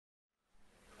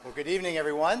Good evening,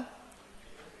 everyone.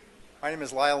 My name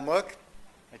is Lyle Mook.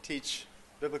 I teach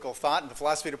biblical thought in the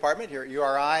philosophy department here at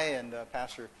URI and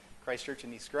pastor Christ Church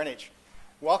in East Greenwich.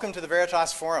 Welcome to the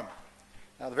Veritas Forum.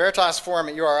 Now, the Veritas Forum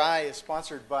at URI is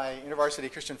sponsored by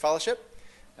Intervarsity Christian Fellowship,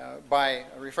 by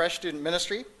Refresh Student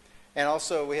Ministry, and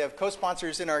also we have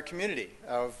co-sponsors in our community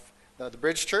of the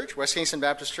Bridge Church, West Kingston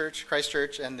Baptist Church, Christ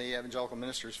Church, and the Evangelical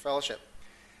Ministers Fellowship.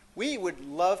 We would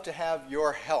love to have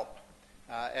your help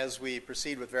as we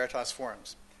proceed with Veritas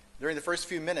Forums. During the first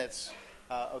few minutes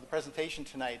of the presentation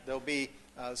tonight, there'll be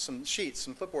some sheets,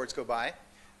 some clipboards go by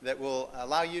that will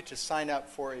allow you to sign up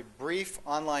for a brief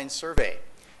online survey.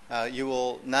 You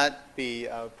will not be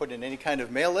put in any kind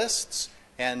of mail lists,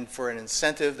 and for an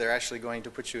incentive, they're actually going to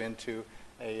put you into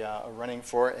a running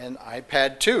for an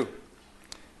iPad 2,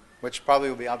 which probably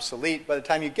will be obsolete by the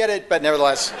time you get it, but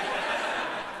nevertheless.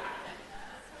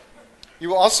 You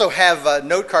will also have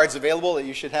note cards available that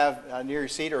you should have near your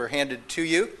seat or handed to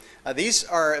you. These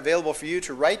are available for you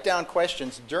to write down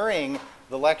questions during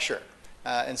the lecture.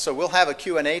 And so we'll have a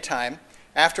Q&A time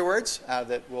afterwards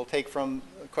that will take from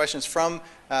questions from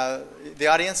the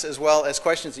audience as well as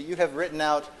questions that you have written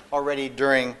out already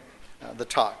during the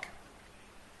talk.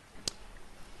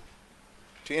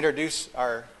 To introduce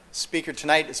our speaker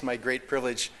tonight, it's my great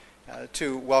privilege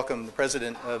to welcome the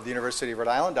president of the University of Rhode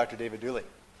Island, Dr. David Dooley.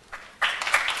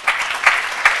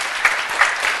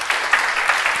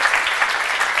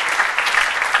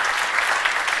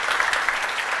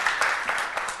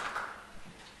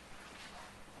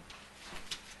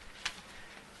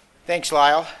 Thanks,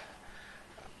 Lyle.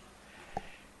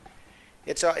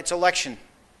 It's election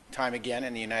time again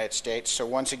in the United States, so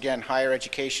once again, higher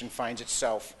education finds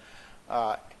itself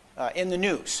in the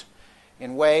news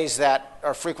in ways that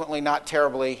are frequently not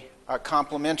terribly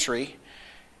complimentary,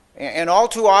 and all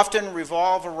too often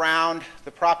revolve around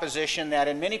the proposition that,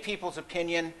 in many people's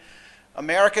opinion,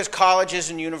 America's colleges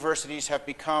and universities have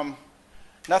become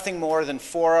nothing more than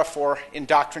fora for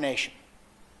indoctrination.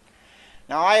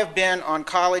 Now, I have been on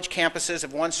college campuses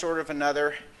of one sort or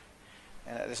another,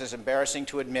 and this is embarrassing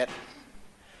to admit,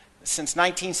 since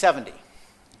 1970,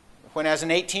 when as an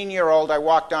 18-year-old I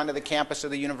walked onto the campus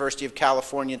of the University of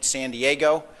California at San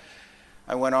Diego.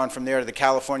 I went on from there to the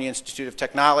California Institute of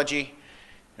Technology,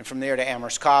 and from there to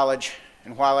Amherst College.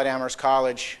 And while at Amherst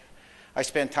College, I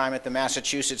spent time at the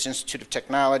Massachusetts Institute of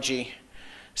Technology,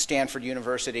 Stanford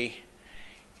University,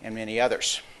 and many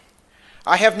others.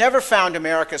 I have never found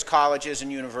America's colleges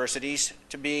and universities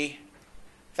to be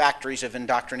factories of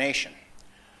indoctrination.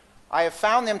 I have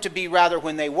found them to be, rather,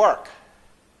 when they work,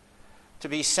 to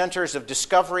be centers of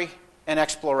discovery and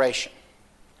exploration.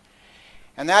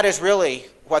 And that is really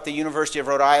what the University of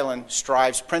Rhode Island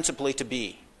strives principally to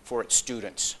be for its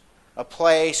students, a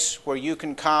place where you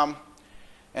can come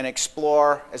and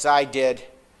explore, as I did,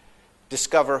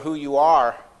 discover who you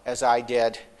are, as I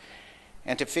did,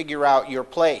 and to figure out your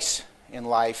place in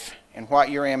life and what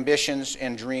your ambitions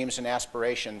and dreams and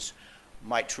aspirations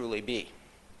might truly be.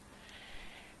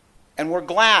 And we're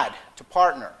glad to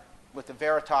partner with the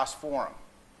Veritas Forum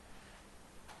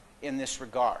in this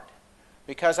regard,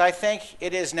 because I think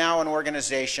it is now an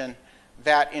organization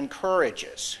that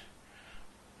encourages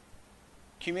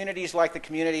communities like the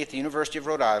community at the University of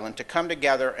Rhode Island to come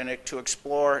together and to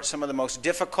explore some of the most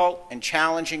difficult and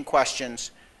challenging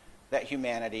questions that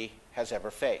humanity has ever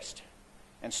faced,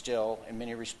 and still, in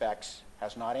many respects,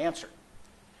 has not answered,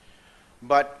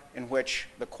 but in which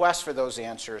the quest for those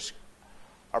answers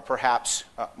are perhaps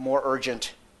more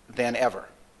urgent than ever.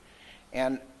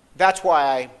 And that's why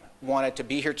I wanted to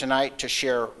be here tonight to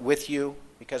share with you,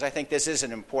 because I think this is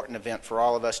an important event for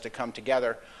all of us to come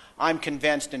together. I'm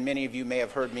convinced, and many of you may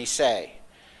have heard me say,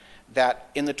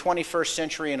 that in the 21st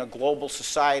century, in a global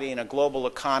society, in a global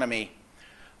economy,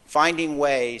 finding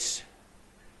ways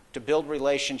to build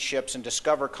relationships and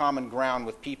discover common ground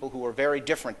with people who are very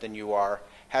different than you are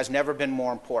has never been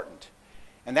more important.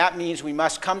 And that means we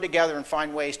must come together and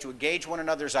find ways to engage one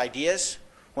another's ideas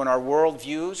when our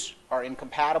worldviews are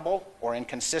incompatible or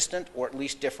inconsistent or at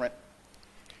least different,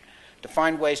 to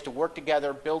find ways to work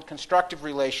together, build constructive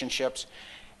relationships,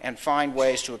 and find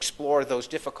ways to explore those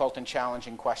difficult and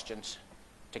challenging questions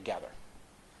together.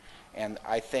 And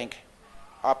I think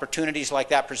opportunities like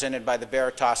that presented by the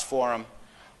Veritas Forum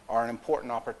are an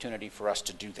important opportunity for us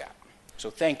to do that. So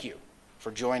thank you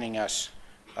for joining us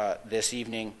this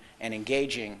evening and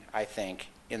engaging, I think,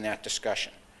 in that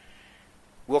discussion.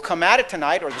 We'll come at it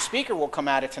tonight, or the speaker will come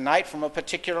at it tonight, from a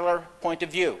particular point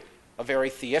of view, a very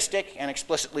theistic and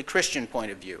explicitly Christian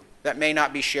point of view that may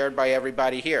not be shared by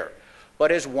everybody here,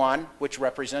 but is one which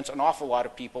represents an awful lot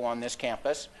of people on this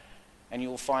campus, and you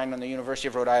will find on the University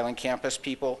of Rhode Island campus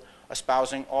people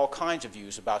espousing all kinds of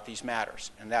views about these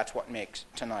matters, and that's what makes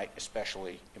tonight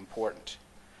especially important.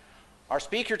 Our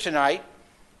speaker tonight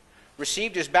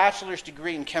received his bachelor's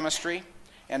degree in chemistry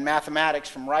and mathematics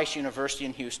from Rice University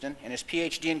in Houston and his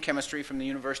PhD in chemistry from the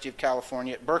University of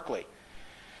California at Berkeley,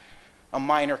 a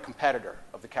minor competitor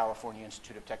of the California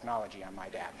Institute of Technology, I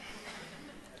might add.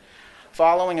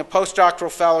 Following a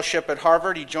postdoctoral fellowship at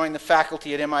Harvard, he joined the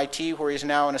faculty at MIT, where he is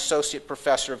now an associate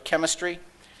professor of chemistry.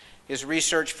 His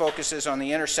research focuses on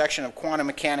the intersection of quantum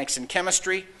mechanics and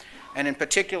chemistry, and in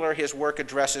particular, his work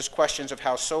addresses questions of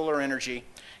how solar energy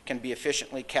can be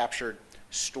efficiently captured,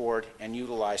 stored, and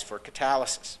utilized for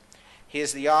catalysis. He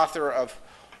is the author of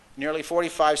nearly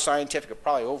 45 scientific,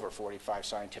 probably over 45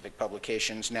 scientific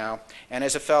publications now, and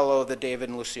is a fellow of the David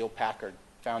and Lucille Packard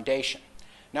Foundation.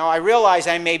 Now, I realize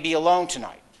I may be alone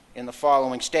tonight in the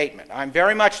following statement. I'm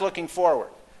very much looking forward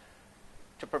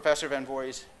to Professor Van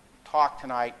Voorhis' talk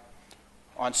tonight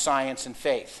on science and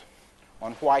faith,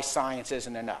 on why science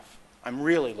isn't enough. I'm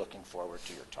really looking forward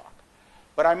to your talk.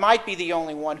 But I might be the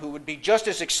only one who would be just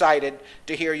as excited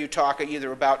to hear you talk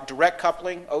either about direct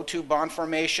coupling, O2 bond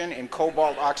formation, in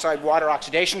cobalt oxide water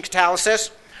oxidation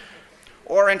catalysis,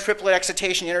 or in triplet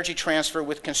excitation energy transfer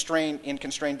with constrained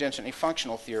density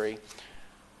functional theory.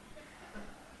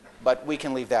 But we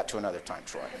can leave that to another time,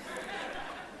 Troy.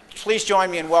 Please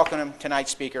join me in welcoming tonight's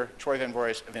speaker, Troy Van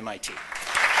Voorhis of MIT.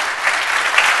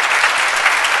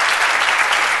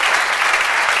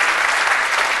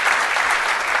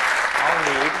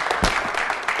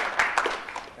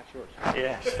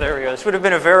 Yes, there we go. This would have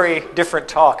been a very different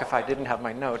talk if I didn't have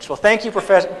my notes. Well, thank you,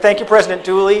 President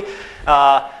Dooley.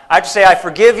 I have to say I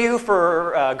forgive you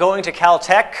for going to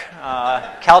Caltech.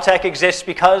 Caltech exists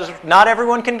because not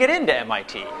everyone can get into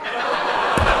MIT.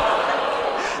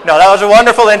 No, that was a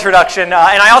wonderful introduction. And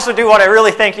I also do want to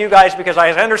really thank you guys because,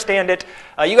 as I understand it,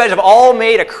 you guys have all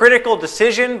made a critical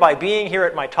decision by being here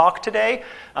at my talk today.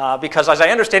 Because, as I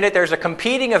understand it, there's a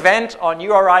competing event on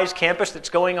URI's campus that's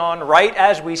going on right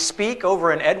as we speak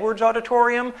over in Edwards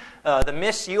Auditorium. The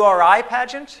Miss URI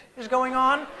pageant is going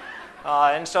on.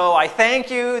 And so I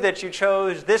thank you that you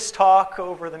chose this talk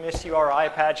over the Miss URI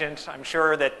pageant. I'm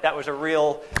sure that that was a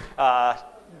real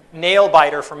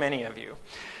nail-biter for many of you.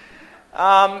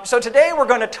 So today we're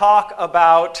going to talk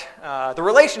about the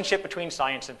relationship between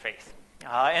science and faith.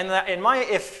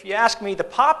 If you ask me, the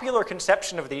popular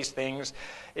conception of these things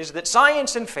is that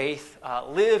science and faith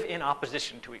live in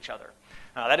opposition to each other.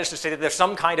 That is to say that there's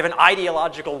some kind of an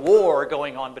ideological war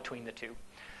going on between the two.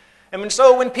 And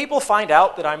so when people find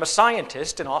out that I'm a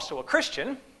scientist and also a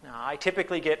Christian, I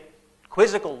typically get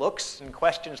quizzical looks and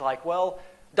questions like, well,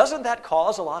 doesn't that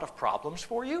cause a lot of problems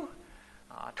for you?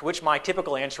 To which my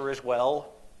typical answer is,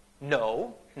 well,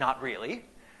 no, not really.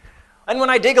 And when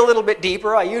I dig a little bit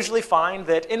deeper, I usually find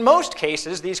that in most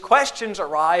cases, these questions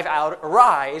arise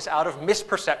out of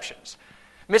misperceptions.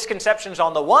 Misconceptions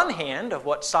on the one hand of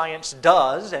what science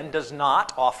does and does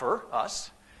not offer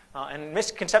us, and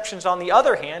misconceptions on the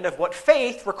other hand of what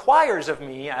faith requires of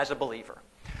me as a believer.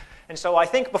 And so I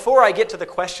think before I get to the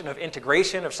question of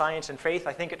integration of science and faith,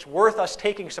 I think it's worth us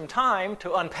taking some time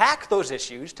to unpack those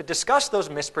issues, to discuss those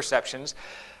misperceptions,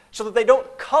 so that they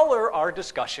don't color our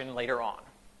discussion later on.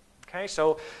 Okay,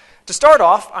 so to start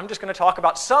off, I'm just going to talk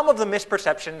about some of the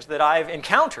misperceptions that I've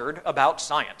encountered about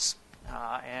science.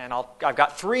 I've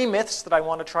got 3 myths that I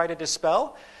want to try to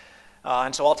dispel,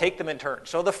 and so I'll take them in turn.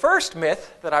 So the first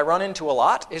myth that I run into a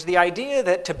lot is the idea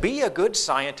that to be a good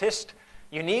scientist,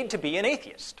 you need to be an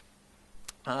atheist.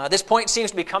 This point seems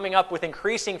to be coming up with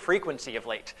increasing frequency of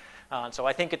late, so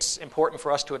I think it's important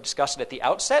for us to discuss it at the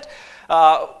outset.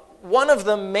 One of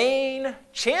the main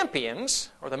champions,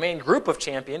 or the main group of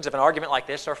champions of an argument like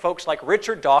this, are folks like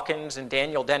Richard Dawkins and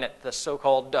Daniel Dennett, the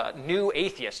so-called new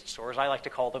atheists, or as I like to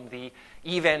call them, the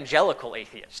evangelical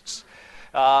atheists.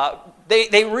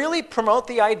 They really promote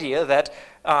the idea that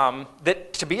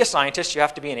to be a scientist, you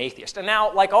have to be an atheist. And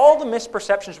now, like all the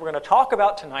misperceptions we're going to talk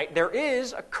about tonight, there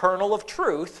is a kernel of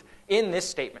truth in this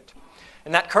statement.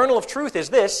 And that kernel of truth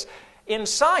is this: in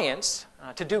science,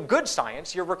 to do good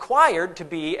science, you're required to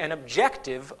be an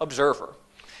objective observer.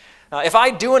 If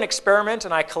I do an experiment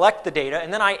and I collect the data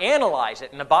and then I analyze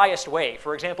it in a biased way,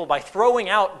 for example, by throwing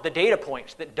out the data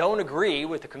points that don't agree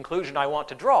with the conclusion I want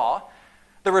to draw,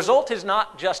 the result is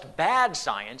not just bad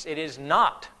science, it is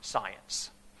not science.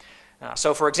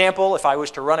 So for example, if I was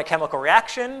to run a chemical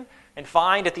reaction and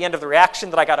find at the end of the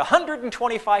reaction that I got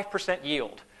 125%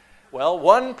 yield, well,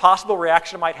 one possible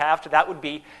reaction I might have to that would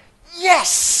be,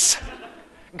 yes!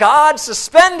 God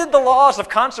suspended the laws of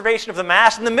conservation of the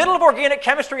mass in the middle of organic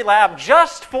chemistry lab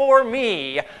just for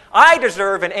me. I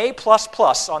deserve an A++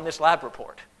 on this lab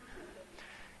report.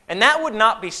 And that would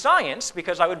not be science,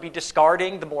 because I would be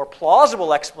discarding the more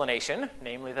plausible explanation,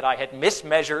 namely that I had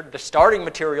mismeasured the starting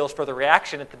materials for the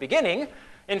reaction at the beginning,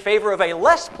 in favor of a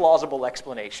less plausible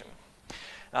explanation.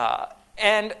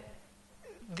 And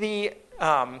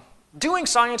doing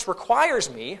science requires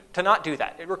me to not do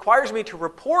that. It requires me to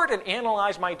report and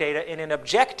analyze my data in an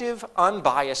objective,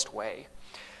 unbiased way.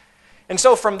 And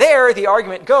so from there, the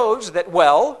argument goes that,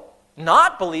 well,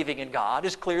 not believing in God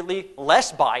is clearly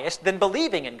less biased than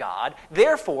believing in God.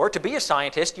 Therefore, to be a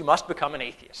scientist, you must become an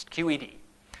atheist, QED.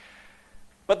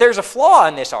 But there's a flaw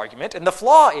in this argument, and the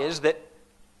flaw is that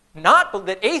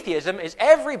atheism is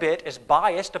every bit as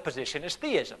biased a position as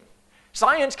theism.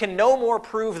 Science can no more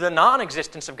prove the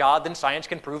non-existence of God than science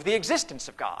can prove the existence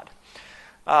of God.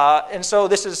 And so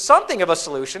this is something of a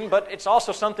solution, but it's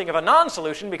also something of a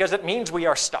non-solution because it means we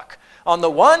are stuck. On the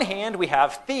one hand, we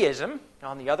have theism.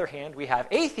 On the other hand, we have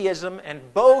atheism, and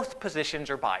both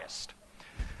positions are biased.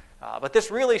 But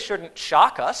this really shouldn't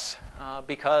shock us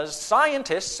because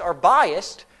scientists are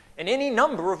biased in any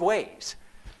number of ways.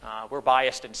 We're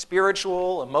biased in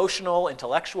spiritual, emotional,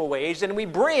 intellectual ways, and we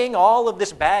bring all of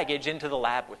this baggage into the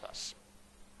lab with us.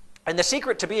 And the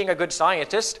secret to being a good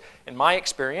scientist, in my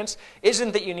experience,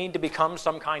 isn't that you need to become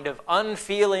some kind of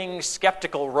unfeeling,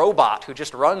 skeptical robot who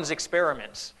just runs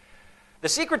experiments. The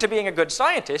secret to being a good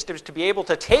scientist is to be able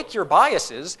to take your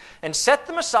biases and set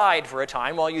them aside for a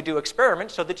time while you do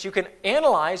experiments so that you can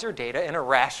analyze your data in a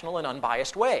rational and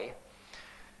unbiased way.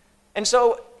 And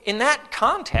so, in that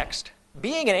context,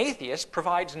 being an atheist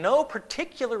provides no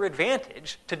particular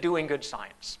advantage to doing good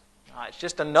science. It's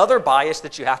just another bias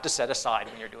that you have to set aside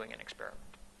when you're doing an experiment.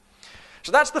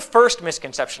 So that's the first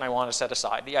misconception I want to set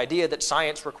aside, the idea that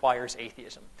science requires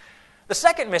atheism. The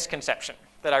second misconception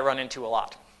that I run into a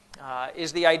lot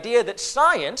is the idea that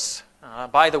science,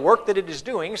 by the work that it is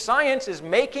doing, science is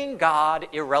making God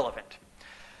irrelevant.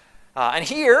 And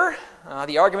here,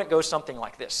 the argument goes something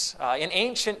like this. In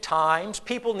ancient times,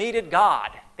 people needed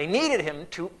God. They needed him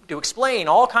to explain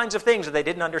all kinds of things that they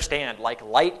didn't understand, like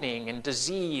lightning and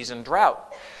disease and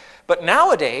drought. But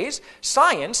nowadays,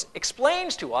 science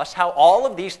explains to us how all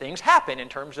of these things happen in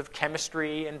terms of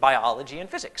chemistry and biology and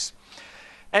physics.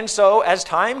 And so, as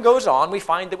time goes on, we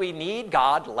find that we need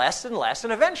God less and less,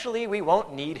 and eventually we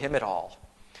won't need him at all.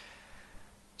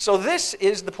 So this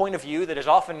is the point of view that is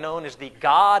often known as the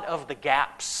God of the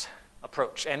gaps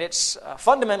approach, and it's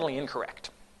fundamentally incorrect.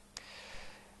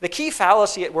 The key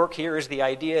fallacy at work here is the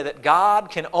idea that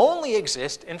God can only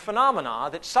exist in phenomena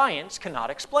that science cannot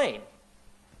explain.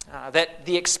 That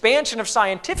the expansion of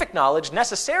scientific knowledge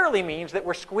necessarily means that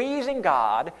we're squeezing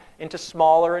God into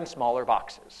smaller and smaller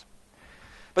boxes.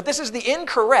 But this is the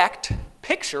incorrect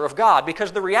picture of God,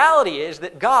 because the reality is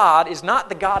that God is not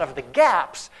the God of the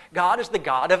gaps. God is the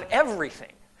God of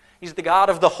everything. He's the God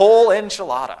of the whole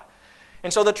enchilada.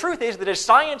 And so the truth is that as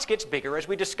science gets bigger, as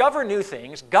we discover new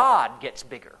things, God gets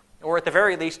bigger. Or at the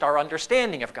very least, our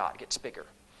understanding of God gets bigger.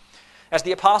 As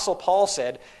the Apostle Paul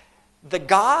said, the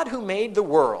God who made the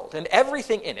world and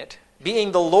everything in it,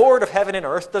 being the Lord of heaven and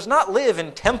earth, does not live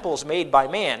in temples made by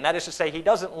man. That is to say, he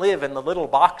doesn't live in the little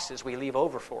boxes we leave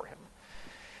over for him.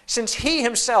 Since he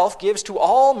himself gives to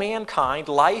all mankind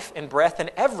life and breath and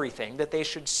everything, that they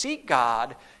should seek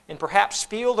God and perhaps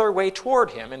feel their way toward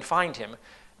him and find him,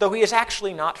 though he is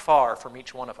actually not far from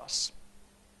each one of us.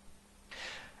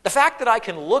 The fact that I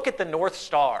can look at the North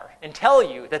Star and tell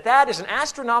you that that is an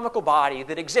astronomical body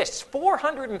that exists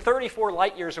 434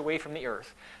 light years away from the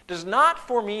Earth does not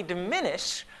for me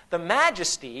diminish the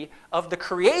majesty of the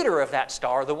creator of that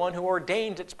star, the one who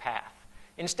ordained its path.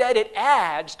 Instead, it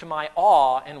adds to my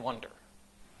awe and wonder.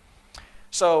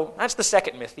 So that's the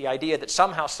second myth, the idea that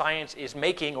somehow science is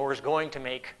making or is going to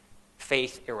make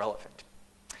faith irrelevant.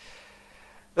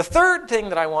 The third thing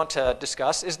that I want to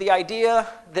discuss is the idea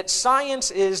that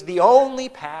science is the only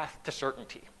path to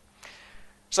certainty.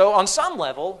 So on some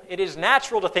level, it is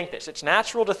natural to think this. It's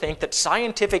natural to think that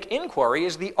scientific inquiry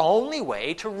is the only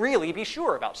way to really be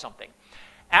sure about something.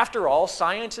 After all,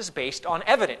 science is based on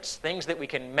evidence, things that we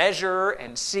can measure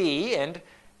and see, and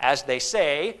as they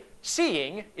say,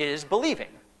 seeing is believing.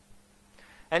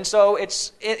 And so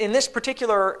it's in this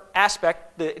particular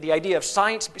aspect, the idea of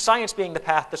science being the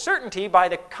path to certainty, by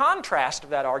the contrast of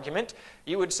that argument,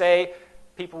 people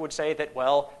would say that,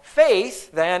 well,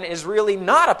 faith then is really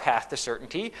not a path to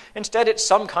certainty. Instead, it's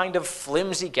some kind of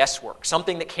flimsy guesswork,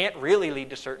 something that can't really lead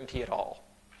to certainty at all.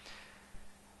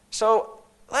 So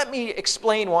let me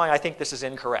explain why I think this is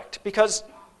incorrect. Because,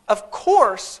 of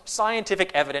course,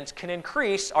 scientific evidence can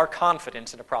increase our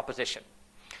confidence in a proposition.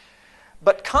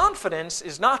 But confidence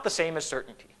is not the same as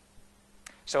certainty.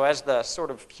 So as the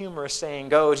sort of humorous saying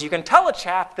goes, you can tell a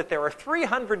chap that there are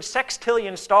 300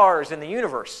 sextillion stars in the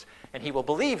universe, and he will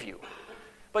believe you.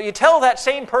 But you tell that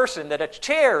same person that a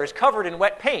chair is covered in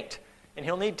wet paint, and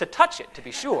he'll need to touch it to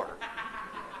be sure.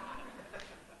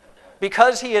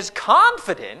 Because he is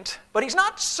confident, but he's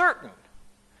not certain.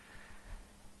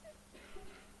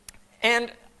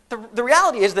 And the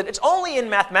reality is that it's only in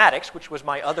mathematics, which was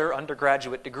my other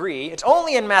undergraduate degree, it's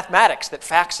only in mathematics that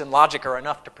facts and logic are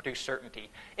enough to produce certainty.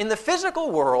 In the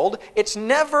physical world, it's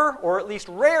never, or at least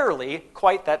rarely,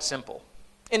 quite that simple.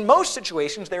 In most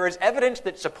situations, there is evidence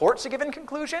that supports a given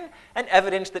conclusion and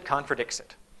evidence that contradicts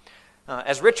it.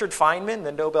 As Richard Feynman,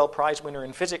 the Nobel Prize winner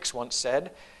in physics, once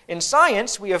said, "In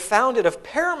science, we have found it of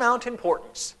paramount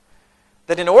importance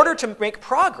that in order to make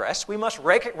progress, we must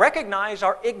recognize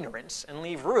our ignorance and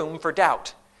leave room for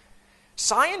doubt.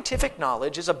 Scientific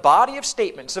knowledge is a body of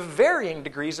statements of varying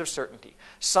degrees of certainty,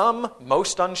 some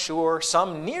most unsure,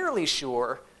 some nearly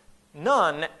sure,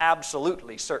 none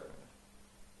absolutely certain."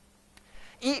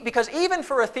 Because even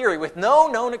for a theory with no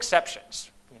known exceptions,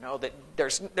 that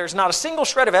there's not a single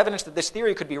shred of evidence that this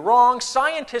theory could be wrong,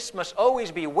 scientists must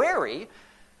always be wary,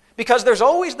 because there's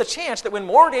always the chance that when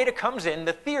more data comes in,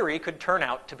 the theory could turn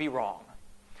out to be wrong.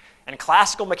 And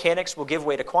classical mechanics will give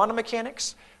way to quantum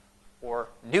mechanics, or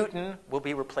Newton will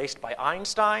be replaced by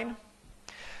Einstein.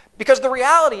 Because the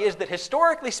reality is that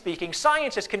historically speaking,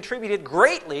 science has contributed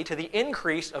greatly to the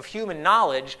increase of human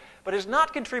knowledge, but has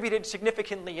not contributed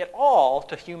significantly at all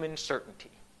to human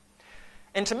certainty.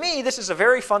 And to me, this is a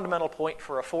very fundamental point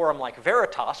for a forum like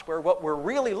Veritas, where what we're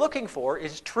really looking for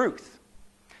is truth.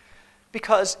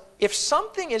 Because if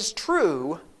something is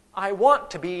true, I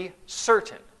want to be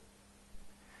certain.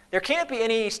 There can't be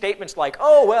any statements like,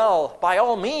 "Oh, well, by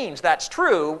all means, that's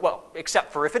true," well,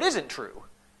 except for if it isn't true.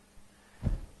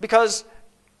 Because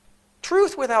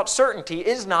truth without certainty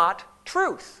is not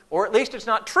truth, or at least it's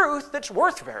not truth that's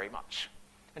worth very much.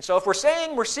 And so if we're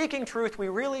saying we're seeking truth, we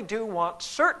really do want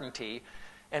certainty.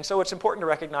 And so it's important to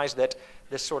recognize that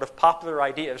this sort of popular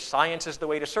idea of science is the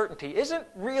way to certainty isn't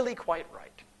really quite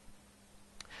right.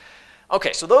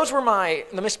 Okay, so those were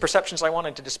the misperceptions I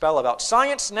wanted to dispel about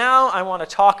science. Now I want to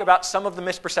talk about some of the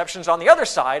misperceptions on the other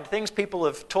side, things people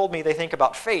have told me they think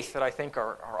about faith that I think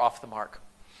are off the mark.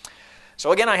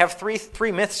 So again, I have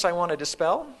three myths I want to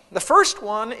dispel. The first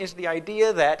one is the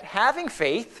idea that having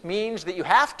faith means that you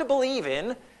have to believe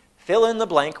in, fill in the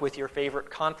blank with your favorite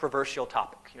controversial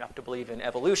topic. You have to believe in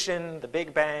evolution, the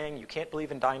Big Bang. You can't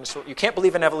believe in dinosaurs. You can't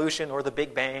believe in evolution or the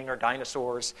Big Bang or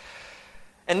dinosaurs.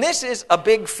 And this is a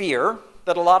big fear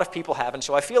that a lot of people have, and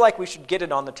so I feel like we should get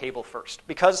it on the table first,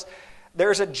 because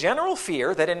there's a general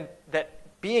fear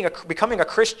that becoming a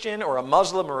Christian or a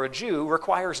Muslim or a Jew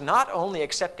requires not only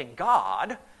accepting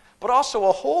God, but also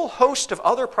a whole host of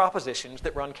other propositions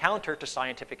that run counter to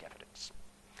scientific evidence.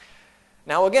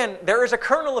 Now again, there is a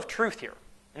kernel of truth here.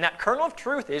 And that kernel of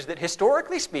truth is that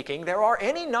historically speaking, there are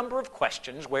any number of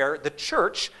questions where the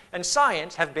church and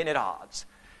science have been at odds.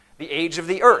 The age of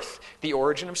the earth, the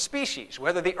origin of species,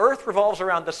 whether the earth revolves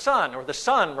around the sun or the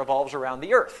sun revolves around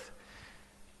the earth.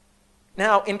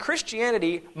 Now, in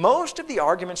Christianity, most of the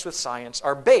arguments with science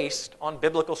are based on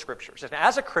biblical scriptures. And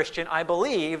as a Christian, I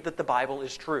believe that the Bible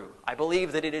is true. I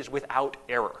believe that it is without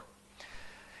error.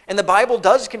 And the Bible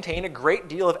does contain a great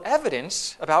deal of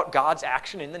evidence about God's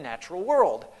action in the natural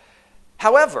world.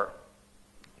 However,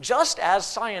 just as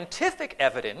scientific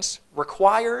evidence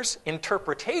requires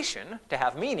interpretation to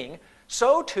have meaning,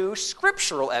 so too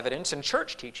scriptural evidence and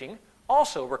church teaching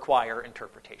also require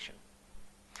interpretation.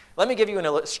 Let me give you an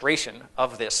illustration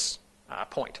of this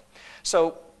point.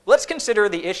 So let's consider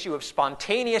the issue of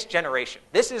spontaneous generation.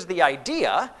 This is the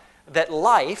idea that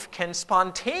life can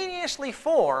spontaneously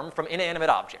form from inanimate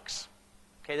objects.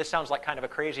 Okay, this sounds like kind of a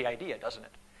crazy idea, doesn't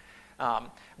it?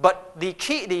 But the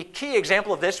key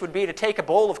example of this would be to take a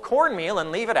bowl of cornmeal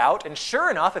and leave it out, and sure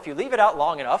enough, if you leave it out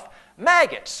long enough,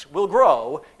 maggots will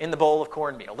grow in the bowl of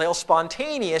cornmeal. They'll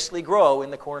spontaneously grow in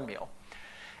the cornmeal.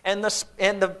 And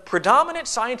the predominant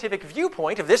scientific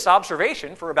viewpoint of this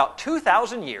observation for about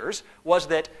 2,000 years was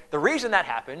that the reason that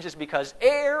happens is because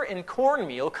air and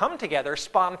cornmeal come together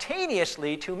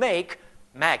spontaneously to make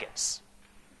maggots.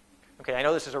 Okay, I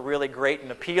know this is a really great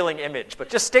and appealing image, but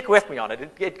just stick with me on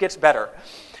it. It gets better.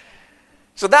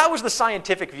 So that was the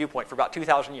scientific viewpoint for about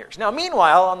 2,000 years. Now,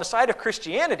 meanwhile, on the side of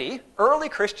Christianity, early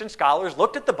Christian scholars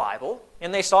looked at the Bible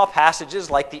and they saw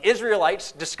passages like the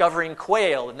Israelites discovering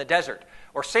quail in the desert,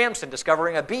 or Samson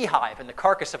discovering a beehive in the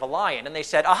carcass of a lion, and they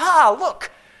said, aha,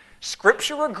 look,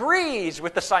 Scripture agrees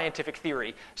with the scientific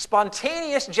theory.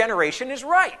 Spontaneous generation is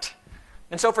right.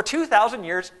 And so for 2,000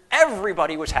 years,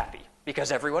 everybody was happy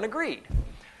because everyone agreed.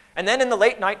 And then in the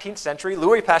late 19th century,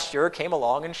 Louis Pasteur came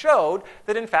along and showed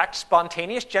that, in fact,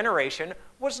 spontaneous generation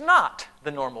was not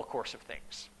the normal course of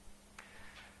things.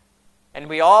 And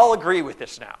we all agree with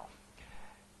this now.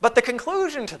 But the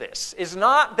conclusion to this is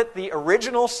not that the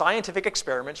original scientific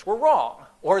experiments were wrong,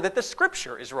 or that the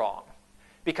scripture is wrong,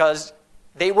 because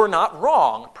they were not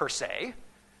wrong per se.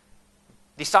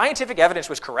 The scientific evidence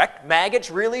was correct.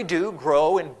 Maggots really do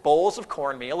grow in bowls of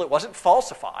cornmeal. It wasn't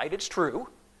falsified. It's true.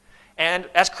 And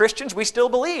as Christians, we still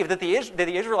believe that the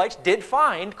Israelites did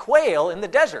find quail in the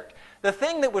desert. The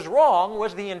thing that was wrong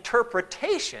was the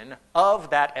interpretation of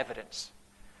that evidence.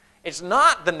 It's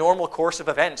not the normal course of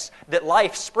events that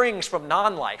life springs from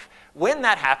non-life. When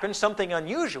that happens, something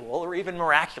unusual or even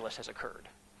miraculous has occurred.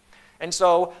 And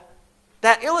so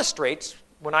that illustrates,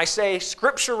 when I say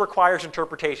Scripture requires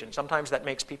interpretation, sometimes that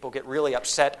makes people get really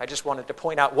upset. I just wanted to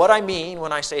point out what I mean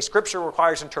when I say Scripture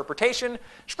requires interpretation.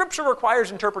 Scripture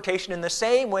requires interpretation in the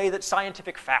same way that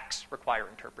scientific facts require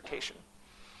interpretation.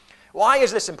 Why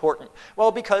is this important?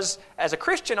 Well, because as a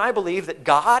Christian, I believe that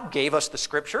God gave us the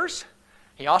Scriptures.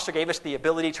 He also gave us the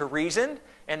ability to reason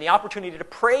and the opportunity to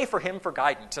pray for Him for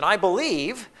guidance. And I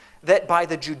believe that by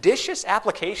the judicious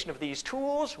application of these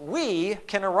tools, we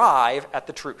can arrive at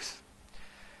the truth.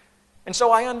 And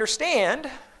so I understand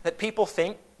that people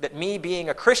think that me being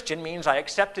a Christian means I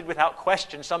accepted without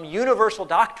question some universal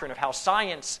doctrine of how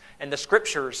science and the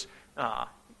Scriptures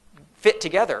fit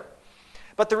together.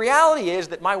 But the reality is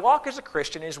that my walk as a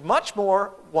Christian is much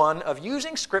more one of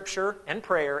using Scripture and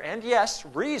prayer and, yes,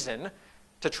 reason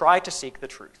to try to seek the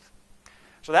truth.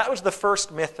 So that was the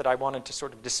first myth that I wanted to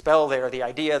sort of dispel there, the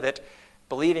idea that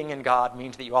believing in God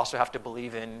means that you also have to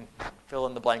believe in fill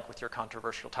in the blank with your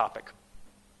controversial topic.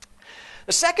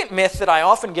 The second myth that I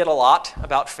often get a lot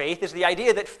about faith is the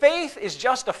idea that faith is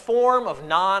just a form of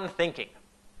non-thinking.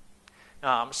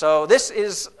 So this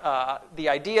is the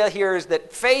idea here is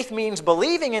that faith means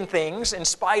believing in things in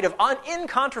spite of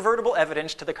incontrovertible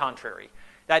evidence to the contrary.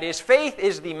 That is, faith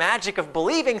is the magic of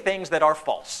believing things that are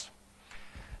false.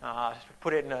 To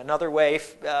put it in another way,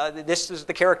 this is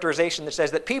the characterization that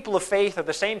says that people of faith are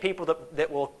the same people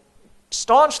that will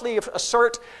staunchly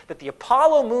assert that the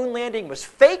Apollo moon landing was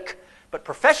fake, but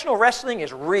professional wrestling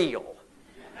is real.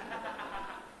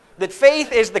 That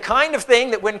faith is the kind of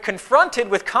thing that when confronted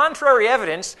with contrary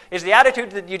evidence is the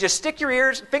attitude that you just stick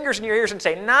your fingers in your ears and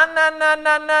say, nah,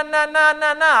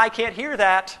 I can't hear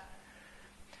that.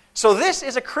 So this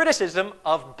is a criticism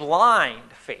of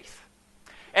blind faith.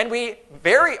 And we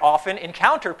very often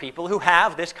encounter people who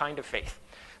have this kind of faith.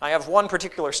 I have one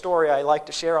particular story I like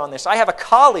to share on this. I have a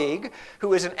colleague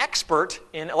who is an expert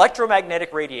in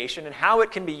electromagnetic radiation and how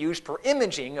it can be used for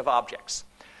imaging of objects.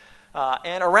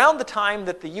 And around the time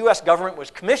that the U.S. government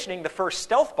was commissioning the first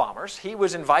stealth bombers, he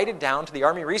was invited down to the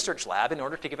Army Research Lab in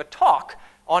order to give a talk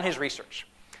on his research.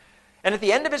 And at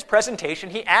the end of his presentation,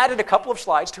 he added a couple of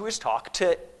slides to his talk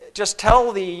to just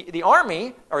tell the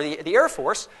Army, or the Air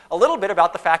Force, a little bit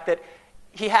about the fact that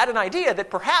he had an idea that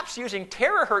perhaps using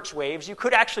terahertz waves, you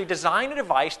could actually design a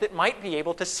device that might be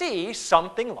able to see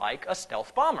something like a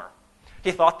stealth bomber.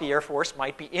 He thought the Air Force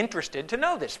might be interested to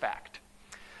know this fact.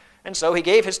 And so he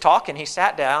gave his talk, and he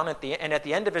sat down, and at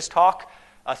the end of his talk,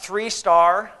 a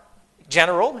 3-star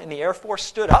general in the Air Force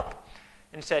stood up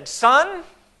and said, "Son,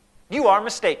 you are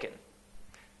mistaken.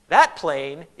 That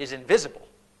plane is invisible."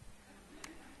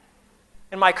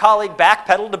 And my colleague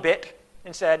backpedaled a bit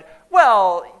and said,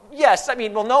 "Well, yes,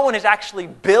 no one has actually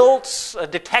built a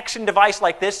detection device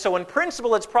like this, so in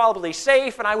principle it's probably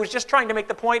safe, and I was just trying to make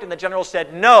the point," and the general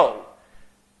said, "No,"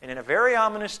 and in a very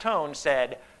ominous tone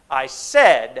said, "I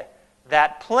said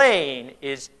that plane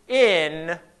is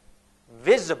invisible."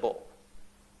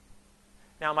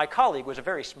 Now, my colleague was a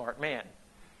very smart man.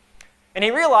 And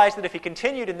he realized that if he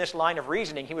continued in this line of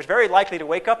reasoning, he was very likely to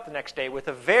wake up the next day with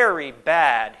a very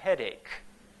bad headache.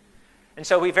 And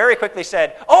so he very quickly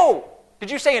said, "Oh,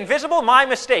 did you say invisible? My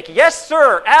mistake. Yes,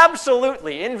 sir,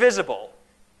 absolutely, invisible."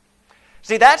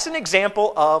 See, that's an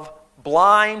example of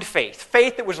blind faith.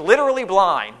 Faith that was literally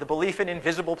blind. The belief in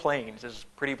invisible planes is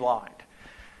pretty blind.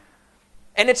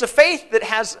 And it's a faith that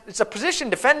it's a position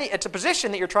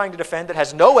that you're trying to defend that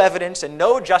has no evidence and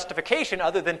no justification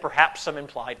other than perhaps some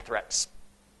implied threats.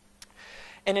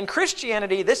 And in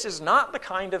Christianity, this is not the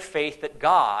kind of faith that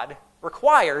God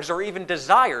requires or even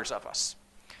desires of us.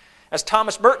 As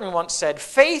Thomas Merton once said,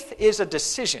 faith is a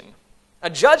decision, a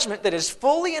judgment that is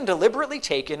fully and deliberately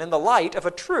taken in the light of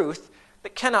a truth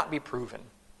that cannot be proven.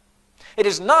 It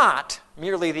is not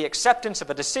merely the acceptance of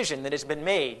a decision that has been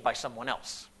made by someone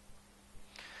else.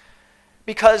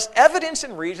 because evidence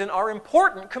and reason are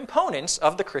important components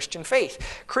of the Christian faith.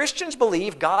 Christians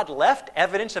believe God left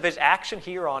evidence of his action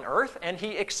here on earth, and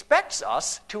he expects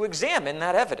us to examine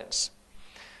that evidence.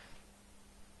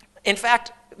 In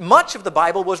fact, much of the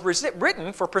Bible was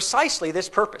written for precisely this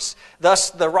purpose. Thus,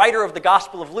 the writer of the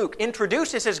Gospel of Luke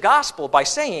introduces his gospel by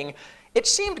saying, "It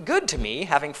seemed good to me,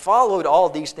 having followed all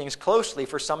these things closely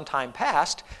for some time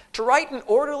past, to write an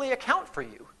orderly account for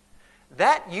you,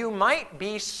 that you might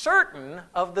be certain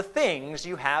of the things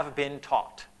you have been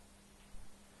taught."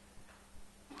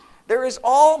 There is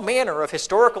all manner of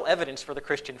historical evidence for the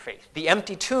Christian faith. The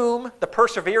empty tomb, the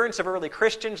perseverance of early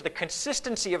Christians, the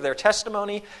consistency of their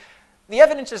testimony. The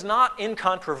evidence is not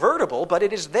incontrovertible, but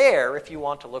it is there if you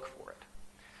want to look for it.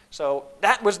 So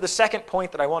that was the second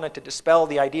point that I wanted to dispel,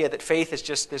 the idea that faith is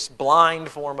just this blind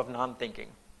form of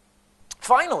non-thinking.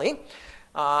 Finally,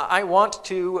 I want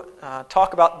to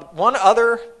talk about one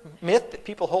other myth that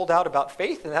people hold out about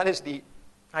faith, and that is the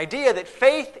idea that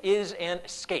faith is an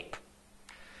escape.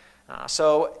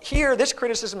 So here, this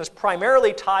criticism is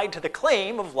primarily tied to the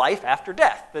claim of life after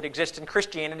death that exists in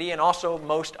Christianity and also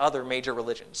most other major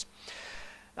religions.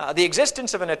 The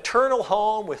existence of an eternal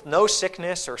home with no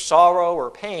sickness or sorrow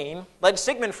or pain led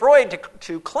Sigmund Freud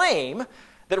to claim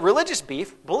that religious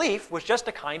belief was just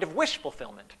a kind of wish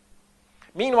fulfillment.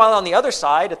 Meanwhile, on the other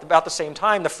side, at about the same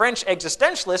time, the French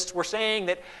existentialists were saying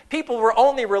that people were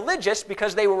only religious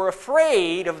because they were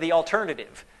afraid of the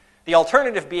alternative. The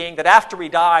alternative being that after we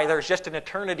die, there's just an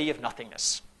eternity of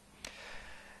nothingness.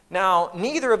 Now,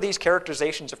 neither of these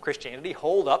characterizations of Christianity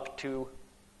hold up to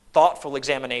thoughtful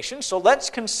examination, so let's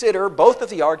consider both of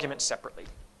the arguments separately.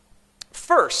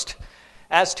 First,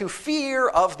 as to fear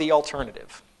of the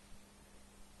alternative.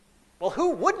 Well,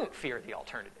 who wouldn't fear the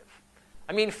alternative?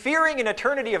 I mean, fearing an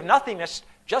eternity of nothingness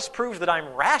just proves that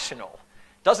I'm rational.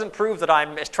 Doesn't prove that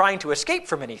I'm trying to escape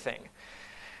from anything.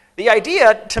 The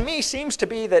idea, to me, seems to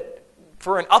be that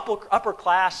for an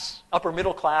upper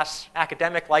middle class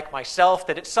academic like myself,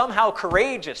 that it's somehow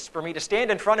courageous for me to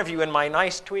stand in front of you in my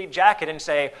nice tweed jacket and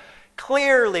say,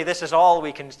 clearly this is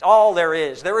all there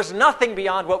is. There is nothing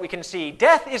beyond what we can see.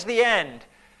 Death is the end.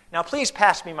 Now please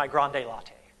pass me my grande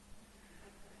latte.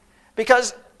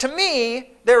 Because to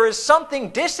me, there is something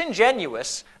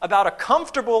disingenuous about a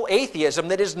comfortable atheism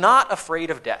that is not afraid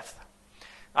of death.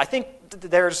 I think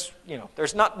there's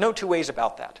no two ways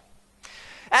about that.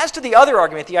 As to the other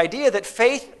argument, the idea that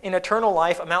faith in eternal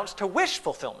life amounts to wish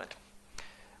fulfillment.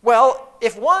 Well,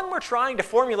 if one were trying to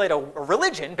formulate a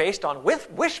religion based on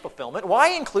wish fulfillment, why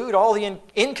include all the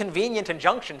inconvenient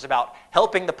injunctions about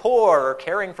helping the poor or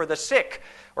caring for the sick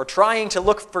or trying to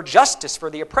look for justice for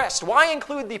the oppressed? Why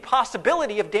include the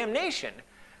possibility of damnation?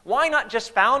 Why not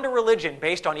just found a religion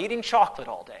based on eating chocolate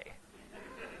all day?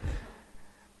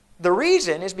 The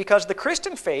reason is because the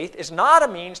Christian faith is not a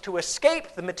means to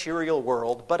escape the material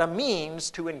world, but a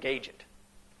means to engage it.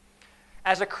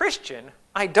 As a Christian,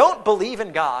 I don't believe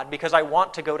in God because I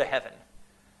want to go to heaven.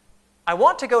 I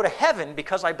want to go to heaven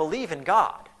because I believe in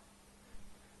God.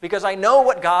 Because I know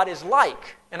what God is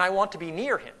like, and I want to be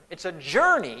near him. It's a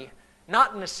journey,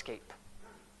 not an escape.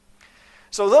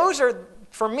 So those are,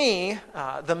 for me,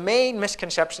 the main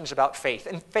misconceptions about faith.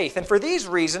 And for these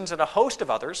reasons and a host of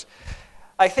others,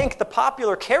 I think the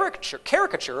popular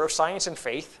caricature of science and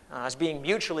faith as being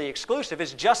mutually exclusive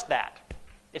is just that.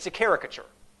 It's a caricature.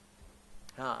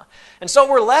 And so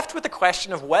we're left with the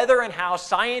question of whether and how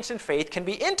science and faith can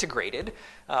be integrated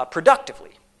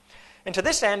productively. And to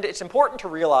this end, it's important to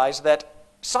realize that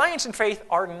science and faith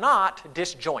are not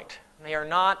disjoint. They are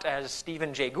not, as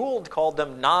Stephen Jay Gould called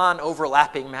them,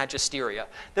 non-overlapping magisteria.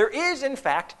 There is, in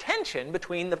fact, tension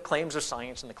between the claims of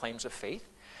science and the claims of faith.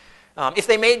 If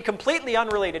they made completely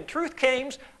unrelated truth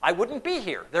claims, I wouldn't be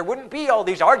here. There wouldn't be all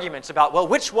these arguments about, well,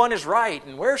 which one is right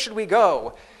and where should we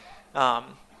go?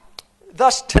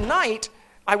 Thus, tonight,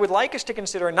 I would like us to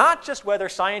consider not just whether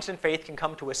science and faith can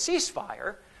come to a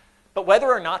ceasefire, but whether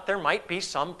or not there might be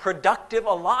some productive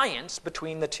alliance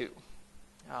between the two.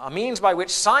 A means by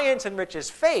which science enriches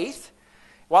faith,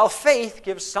 while faith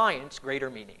gives science greater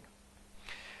meaning.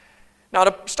 Now,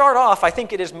 to start off, I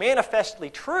think it is manifestly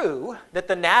true that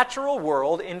the natural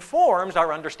world informs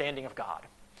our understanding of God.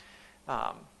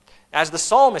 As the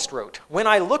psalmist wrote, "When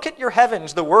I look at your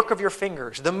heavens, the work of your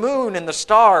fingers, the moon and the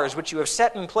stars which you have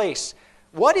set in place,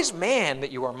 what is man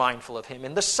that you are mindful of him,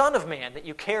 and the son of man that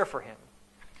you care for him?"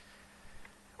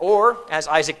 Or, as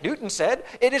Isaac Newton said,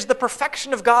 "It is the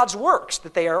perfection of God's works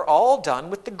that they are all done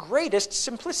with the greatest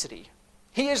simplicity.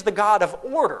 He is the God of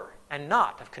order and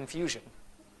not of confusion."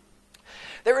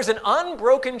 There is an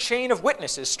unbroken chain of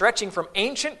witnesses stretching from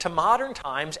ancient to modern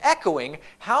times, echoing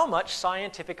how much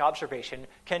scientific observation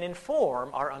can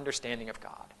inform our understanding of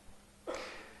God.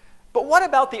 But what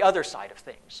about the other side of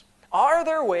things? Are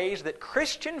there ways that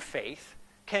Christian faith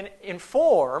can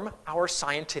inform our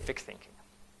scientific thinking?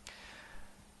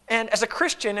 And as a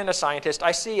Christian and a scientist,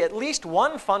 I see at least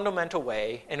one fundamental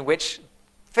way in which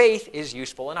faith is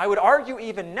useful, and I would argue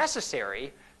even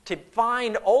necessary, to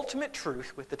find ultimate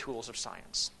truth with the tools of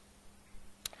science.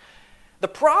 The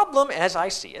problem, as I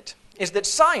see it, is that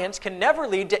science can never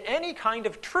lead to any kind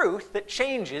of truth that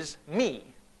changes me.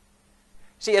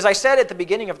 See, as I said at the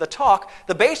beginning of the talk,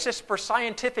 the basis for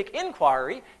scientific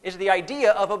inquiry is the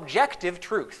idea of objective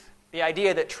truth, the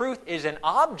idea that truth is an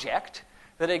object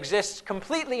that exists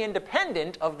completely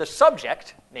independent of the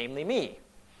subject, namely me.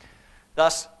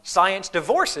 Thus, science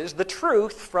divorces the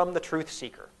truth from the truth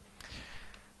seeker.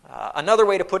 Another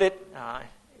way to put it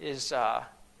is that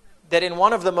in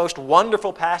one of the most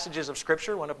wonderful passages of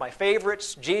Scripture, one of my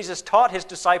favorites, Jesus taught his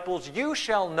disciples, "You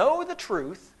shall know the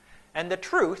truth, and the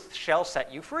truth shall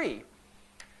set you free."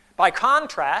 By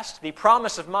contrast, the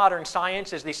promise of modern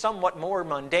science is the somewhat more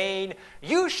mundane,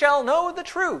 "You shall know the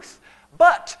truth,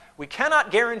 but we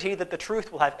cannot guarantee that the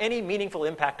truth will have any meaningful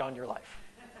impact on your life."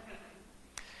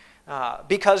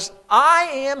 Because I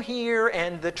am here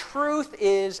and the truth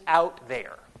is out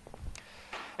there.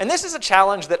 And this is a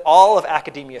challenge that all of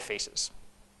academia faces.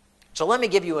 So let me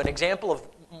give you an example of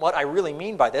what I really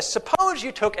mean by this. Suppose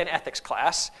you took an ethics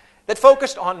class that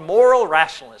focused on moral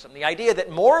rationalism, the idea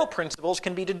that moral principles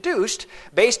can be deduced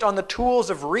based on the tools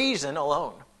of reason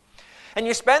alone. And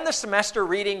you spend the semester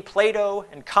reading Plato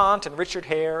and Kant and Richard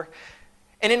Hare.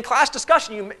 And in class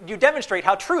discussion, you demonstrate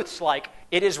how truths like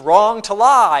it is wrong to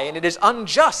lie and it is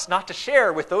unjust not to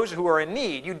share with those who are in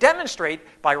need, you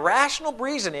demonstrate by rational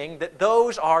reasoning that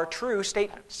those are true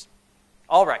statements.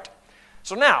 All right.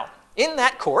 So now, in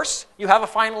that course, you have a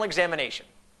final examination.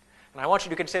 And I want you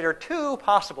to consider two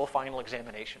possible final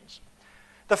examinations.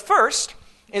 The first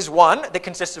is one that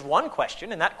consists of one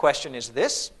question, and that question is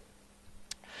this.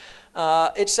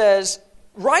 It says,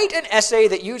 write an essay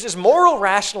that uses moral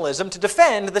rationalism to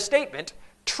defend the statement,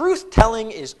 truth-telling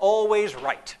is always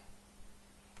right.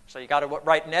 So you got to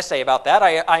write an essay about that.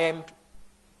 I am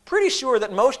pretty sure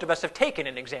that most of us have taken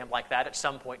an exam like that at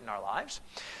some point in our lives.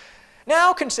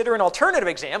 Now consider an alternative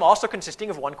exam also consisting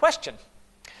of one question.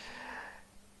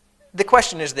 The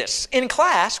question is this. In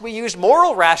class, we use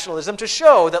moral rationalism to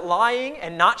show that lying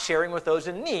and not sharing with those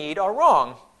in need are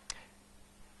wrong.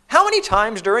 How many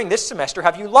times during this semester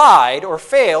have you lied or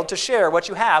failed to share what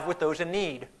you have with those in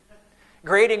need?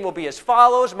 Grading will be as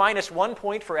follows: -1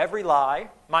 point for every lie,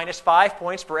 -5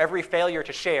 points for every failure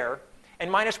to share, and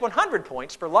 -100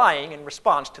 points for lying in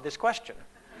response to this question.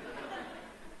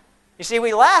 You see,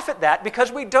 we laugh at that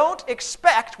because we don't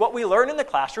expect what we learn in the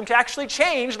classroom to actually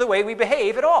change the way we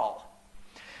behave at all.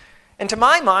 And to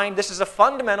my mind, this is a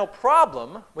fundamental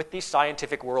problem with the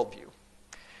scientific worldview.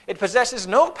 It possesses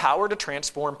no power to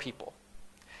transform people.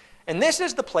 And this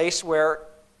is the place where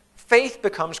faith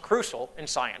becomes crucial in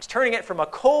science, turning it from a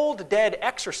cold, dead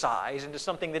exercise into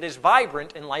something that is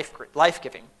vibrant and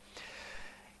life-giving.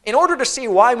 In order to see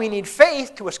why we need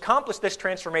faith to accomplish this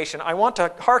transformation, I want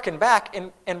to hearken back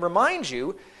and remind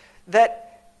you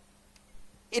that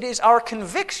it is our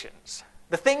convictions,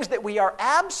 the things that we are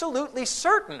absolutely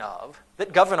certain of,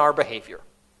 that govern our behavior.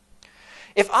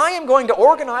 If I am going to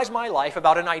organize my life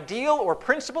about an ideal or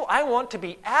principle, I want to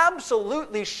be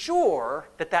absolutely sure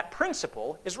that that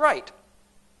principle is right.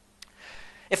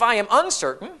 If I am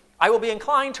uncertain, I will be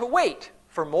inclined to wait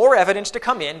for more evidence to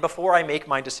come in before I make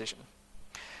my decision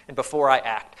and before I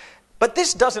act. But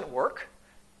this doesn't work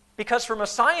because from a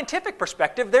scientific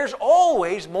perspective, there's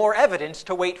always more evidence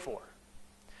to wait for.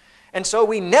 And so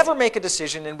we never make a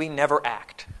decision and we never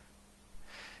act.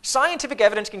 Scientific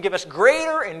evidence can give us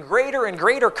greater and greater and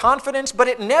greater confidence, but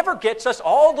it never gets us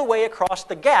all the way across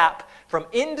the gap from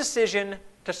indecision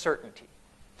to certainty.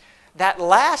 That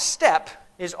last step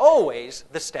is always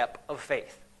the step of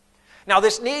faith. Now,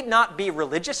 this need not be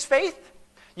religious faith.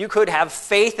 You could have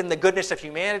faith in the goodness of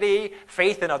humanity,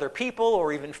 faith in other people,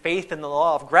 or even faith in the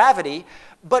law of gravity,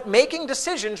 but making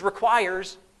decisions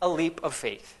requires a leap of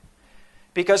faith.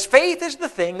 Because faith is the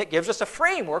thing that gives us a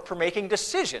framework for making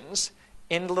decisions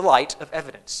in the light of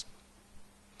evidence.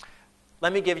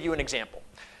 Let me give you an example.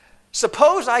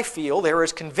 Suppose I feel there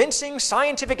is convincing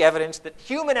scientific evidence that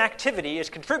human activity is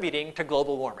contributing to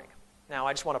global warming. Now,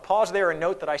 I just want to pause there and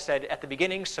note that I said at the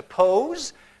beginning,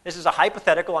 suppose. This is a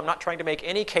hypothetical. I'm not trying to make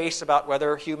any case about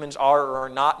whether humans are or are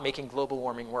not making global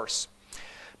warming worse.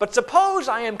 But suppose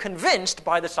I am convinced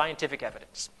by the scientific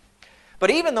evidence. But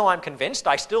even though I'm convinced,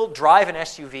 I still drive an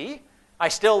SUV. I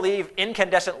still leave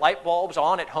incandescent light bulbs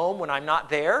on at home when I'm not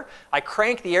there. I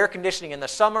crank the air conditioning in the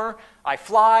summer. I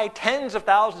fly tens of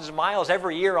thousands of miles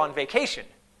every year on vacation.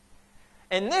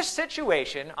 In this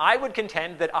situation, I would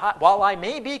contend that while I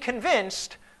may be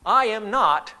convinced, I am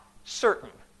not certain.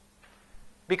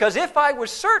 Because if I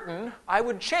was certain, I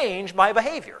would change my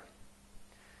behavior.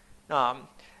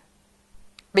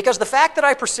 Because the fact that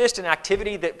I persist in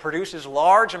activity that produces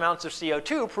large amounts of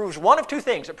CO2 proves one of two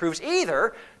things. It proves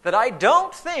either that I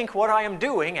don't think what I am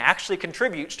doing actually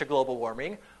contributes to global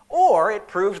warming, or it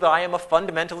proves that I am a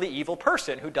fundamentally evil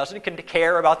person who doesn't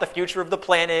care about the future of the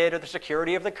planet or the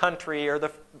security of the country or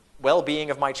the well-being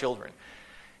of my children.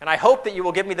 And I hope that you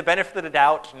will give me the benefit of the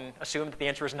doubt and assume that the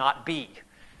answer is not B.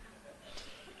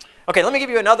 Okay, let me give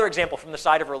you another example from the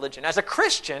side of religion. As a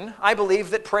Christian, I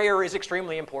believe that prayer is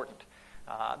extremely important.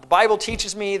 The Bible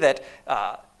teaches me that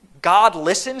God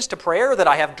listens to prayer, that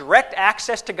I have direct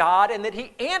access to God, and that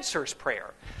He answers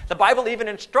prayer. The Bible even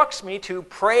instructs me to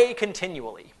pray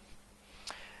continually.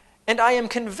 And I am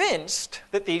convinced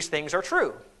that these things are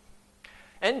true.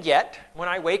 And yet, when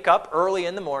I wake up early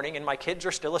in the morning and my kids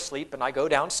are still asleep and I go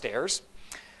downstairs,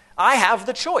 I have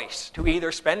the choice to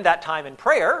either spend that time in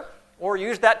prayer or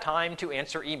use that time to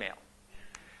answer email.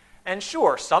 And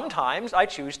sure, sometimes I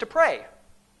choose to pray,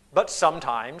 but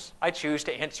sometimes I choose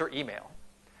to answer email.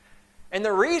 And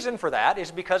the reason for that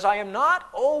is because I am not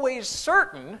always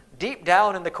certain, deep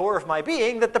down in the core of my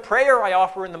being, that the prayer I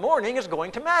offer in the morning is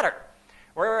going to matter.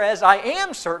 Whereas I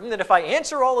am certain that if I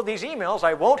answer all of these emails,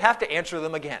 I won't have to answer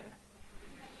them again.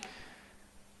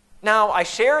 Now, I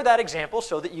share that example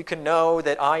so that you can know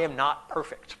that I am not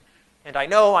perfect. And I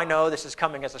know this is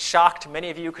coming as a shock to many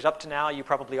of you, because up to now you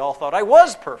probably all thought I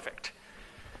was perfect.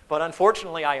 But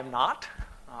unfortunately, I am not.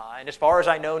 And as far as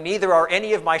I know, neither are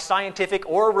any of my scientific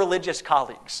or religious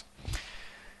colleagues.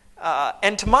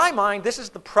 And to my mind, this is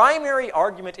the primary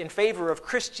argument in favor of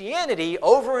Christianity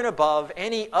over and above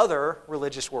any other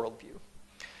religious worldview.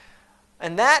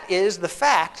 And that is the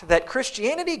fact that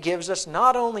Christianity gives us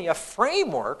not only a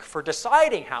framework for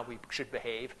deciding how we should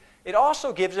behave, it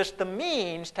also gives us the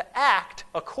means to act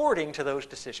according to those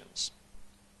decisions.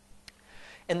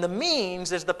 And the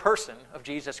means is the person of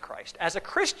Jesus Christ. As a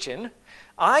Christian,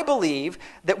 I believe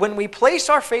that when we place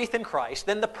our faith in Christ,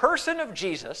 then the person of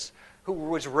Jesus, who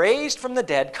was raised from the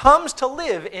dead, comes to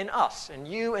live in us, and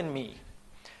you and me.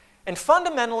 And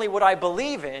fundamentally, what I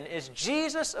believe in is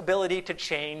Jesus' ability to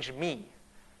change me,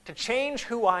 to change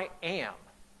who I am,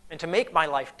 and to make my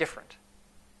life different.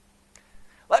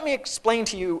 Let me explain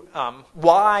to you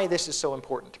why this is so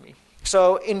important to me.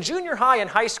 So in junior high and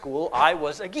high school, I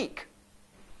was a geek.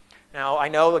 Now, I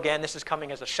know, again, this is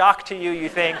coming as a shock to you. You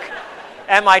think,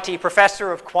 MIT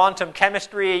professor of quantum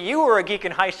chemistry, you were a geek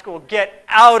in high school, get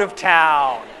out of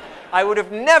town. I would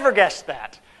have never guessed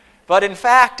that. But in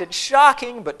fact, it's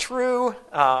shocking but true.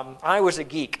 I was a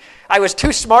geek. I was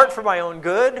too smart for my own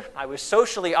good. I was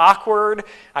socially awkward.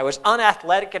 I was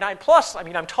unathletic. And I'm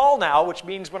tall now, which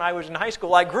means when I was in high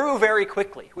school, I grew very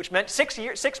quickly, which meant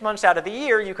 6 months out of the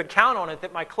year, you could count on it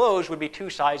that my clothes would be 2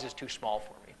 sizes too small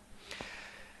for me.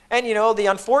 And the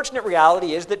unfortunate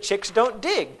reality is that chicks don't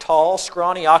dig tall,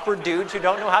 scrawny, awkward dudes who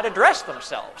don't know how to dress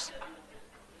themselves.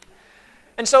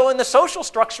 And so in the social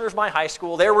structure of my high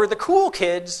school, there were the cool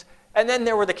kids, and then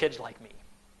there were the kids like me.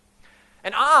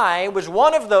 And I was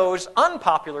one of those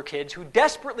unpopular kids who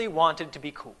desperately wanted to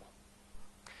be cool.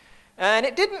 And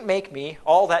it didn't make me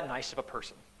all that nice of a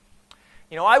person.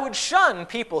 I would shun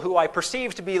people who I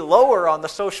perceived to be lower on the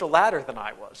social ladder than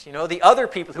I was. The other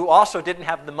people who also didn't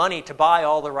have the money to buy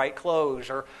all the right clothes,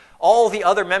 or all the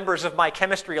other members of my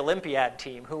chemistry Olympiad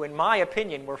team, who in my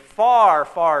opinion were far,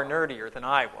 far nerdier than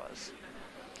I was.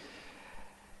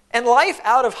 And life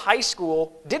out of high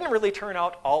school didn't really turn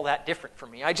out all that different for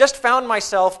me. I just found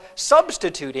myself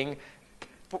substituting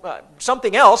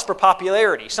something else for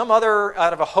popularity, some other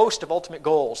out of a host of ultimate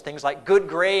goals, things like good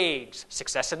grades,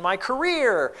 success in my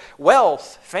career,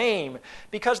 wealth, fame,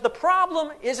 because the problem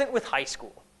isn't with high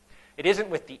school. It isn't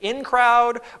with the in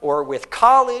crowd or with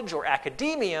college or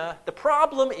academia. The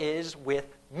problem is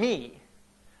with me,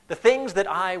 the things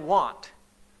that I want.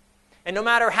 And no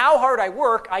matter how hard I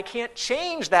work, I can't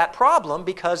change that problem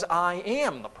because I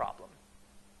am the problem.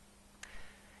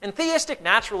 And theistic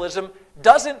naturalism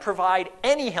doesn't provide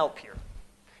any help here.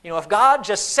 If God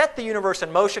just set the universe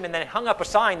in motion and then hung up a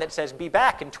sign that says, be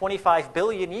back in 25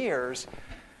 billion years,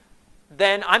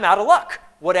 then I'm out of luck.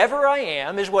 Whatever I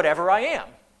am is whatever I am.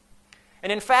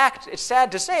 And in fact, it's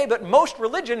sad to say, but most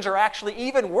religions are actually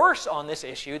even worse on this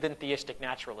issue than theistic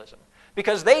naturalism,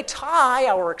 because they tie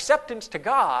our acceptance to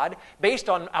God based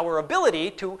on our ability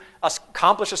to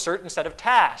accomplish a certain set of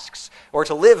tasks or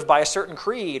to live by a certain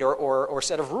creed or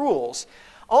set of rules.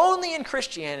 Only in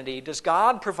Christianity does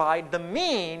God provide the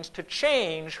means to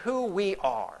change who we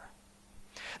are.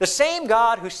 The same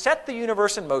God who set the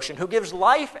universe in motion, who gives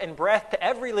life and breath to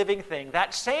every living thing,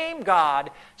 that same God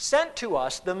sent to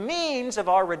us the means of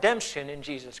our redemption in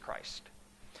Jesus Christ.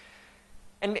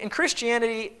 And in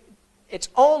Christianity, it's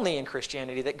only in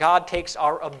Christianity that God takes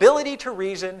our ability to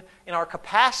reason and our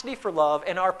capacity for love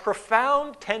and our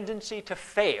profound tendency to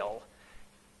fail,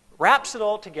 wraps it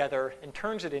all together, and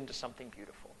turns it into something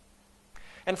beautiful.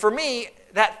 And for me,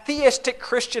 that theistic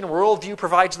Christian worldview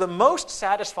provides the most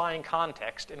satisfying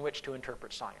context in which to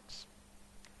interpret science.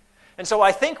 And so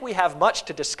I think we have much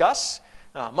to discuss,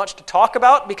 much to talk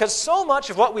about, because so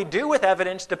much of what we do with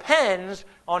evidence depends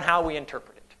on how we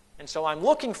interpret it. And so I'm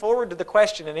looking forward to the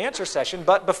question and answer session,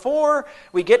 but before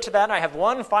we get to that, I have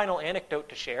one final anecdote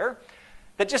to share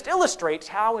that just illustrates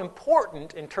how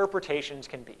important interpretations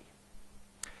can be.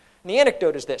 And the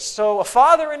anecdote is this. So a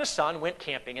father and a son went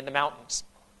camping in the mountains.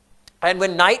 And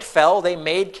when night fell, they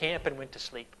made camp and went to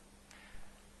sleep.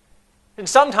 And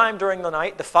sometime during the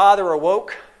night, the father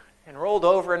awoke and rolled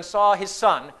over and saw his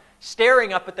son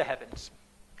staring up at the heavens.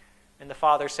 And the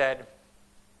father said,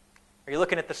 "Are you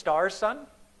looking at the stars, son?"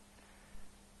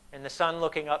 And the son,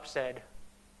 looking up, said,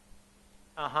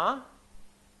 "Uh-huh.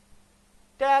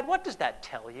 Dad, what does that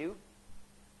tell you?"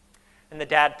 And the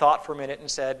dad thought for a minute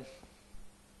and said,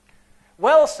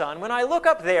 "Well, son, when I look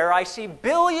up there, I see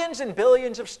billions and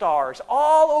billions of stars,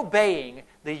 all obeying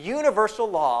the universal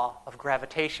law of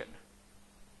gravitation."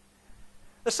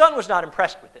 The son was not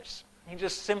impressed with this. He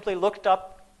just simply looked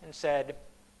up and said,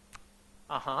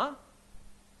 "Uh-huh."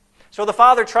 So the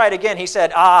father tried again. He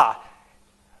said,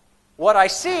 "What I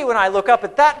see when I look up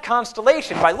at that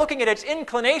constellation, by looking at its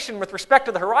inclination with respect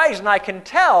to the horizon, I can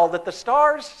tell that the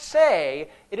stars say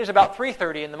it is about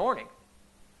 3:30 in the morning."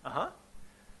 "Uh-huh."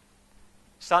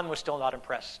 Son was still not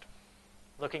impressed.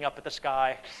 Looking up at the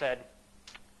sky, said,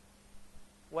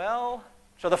 "Well,"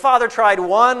 so the father tried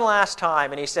one last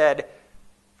time, and he said,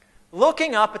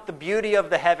 "Looking up at the beauty of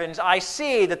the heavens, I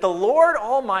see that the Lord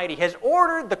Almighty has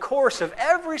ordered the course of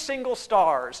every single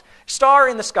star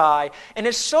in the sky, and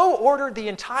has so ordered the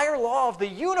entire law of the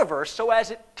universe so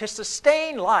as to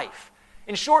sustain life.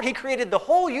 In short, he created the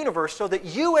whole universe so that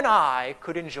you and I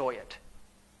could enjoy it."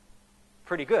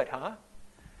 Pretty good, huh?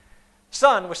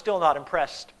 Son was still not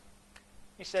impressed.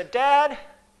 He said, "Dad,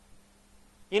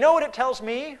 you know what it tells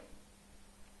me?"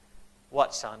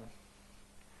 "What, son?"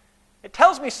 "It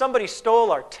tells me somebody stole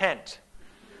our tent."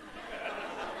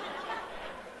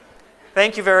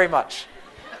 Thank you very much.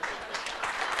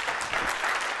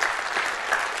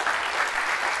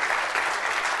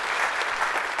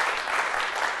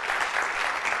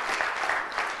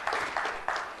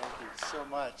 Thank you so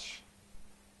much.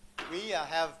 We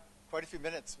have quite a few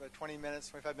minutes, about 20 minutes,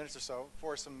 25 minutes or so,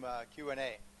 for some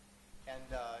Q&A. And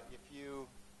if you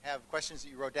have questions that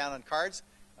you wrote down on cards,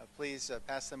 please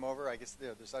pass them over. I guess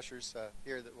there's ushers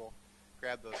here that will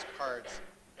grab those cards.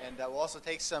 And we'll also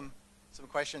take some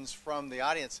questions from the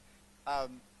audience.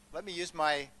 Let me use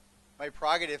my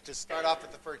prerogative to start off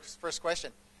with the first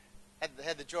question.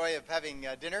 Had the joy of having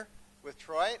dinner with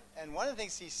Troy, and one of the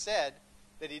things he said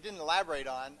that he didn't elaborate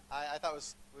on, I thought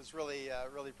was really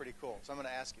pretty cool. So I'm going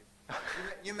to ask you.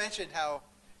 You mentioned how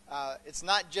it's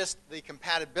not just the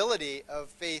compatibility of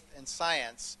faith and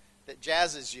science that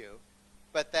jazzes you,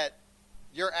 but that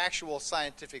your actual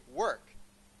scientific work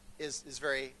is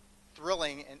very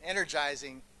thrilling and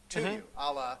energizing to you.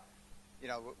 A la,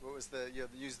 what was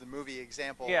use the movie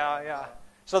example? Yeah.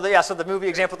 So the movie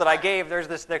example that I gave, there's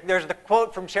the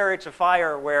quote from Chariots of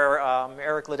Fire where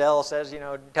Eric Liddell says,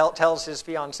 tells his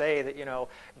fiancée that,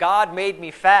 God made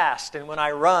me fast, and when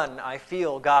I run, I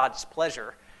feel God's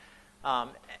pleasure.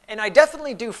 And I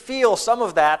definitely do feel some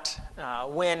of that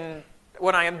when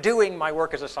I am doing my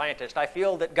work as a scientist. I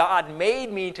feel that God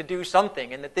made me to do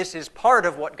something, and that this is part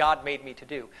of what God made me to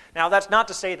do. Now, that's not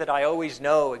to say that I always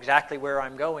know exactly where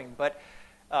I'm going, but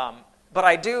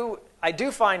I do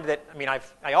find that,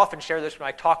 I often share this when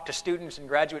I talk to students and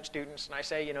graduate students, and I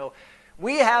say,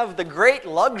 we have the great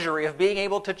luxury of being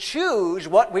able to choose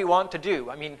what we want to do.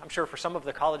 I'm sure for some of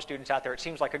the college students out there, it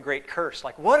seems like a great curse.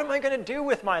 Like, what am I going to do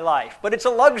with my life? But it's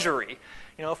a luxury.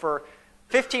 For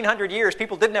 1,500 years,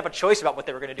 people didn't have a choice about what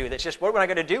they were going to do. That's just, what am I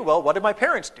going to do? Well, what did my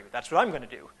parents do? That's what I'm going to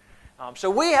do.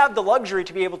 So we have the luxury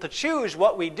to be able to choose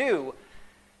what we do.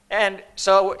 And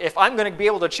so if I'm going to be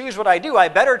able to choose what I do, I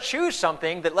better choose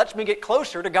something that lets me get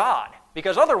closer to God.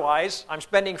 Because otherwise, I'm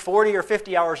spending 40 or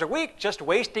 50 hours a week just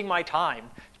wasting my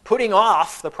time, putting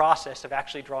off the process of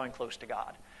actually drawing close to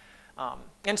God.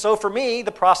 And so for me,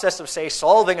 the process of, say,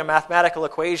 solving a mathematical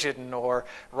equation or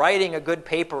writing a good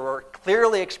paper or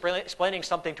clearly explaining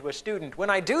something to a student, when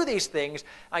I do these things,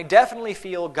 I definitely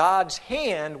feel God's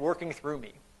hand working through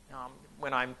me.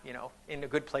 When I'm, in a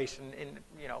good place, and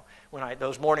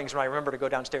those mornings when I remember to go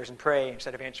downstairs and pray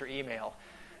instead of answer email.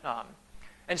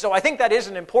 And so I think that is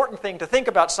an important thing to think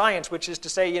about science, which is to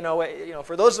say,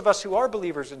 for those of us who are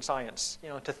believers in science,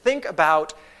 to think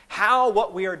about how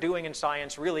what we are doing in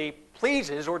science really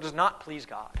pleases or does not please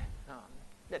God.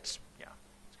 That's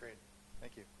great.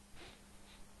 Thank you.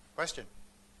 Question?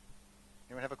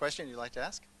 Anyone have a question you'd like to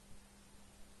ask?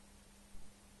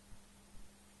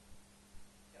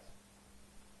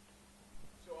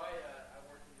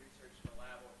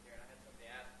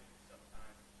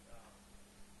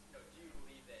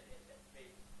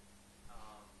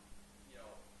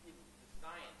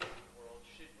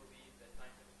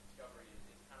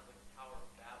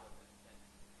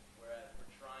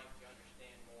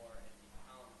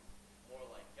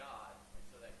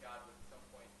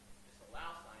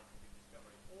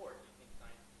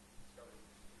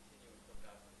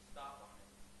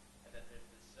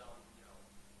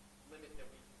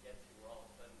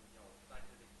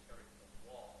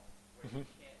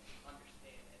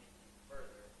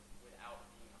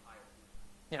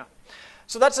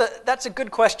 So that's a good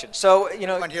question. So you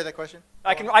want to hear that question?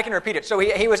 I can repeat it. So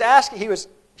he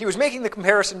was making the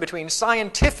comparison between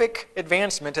scientific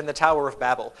advancement and the Tower of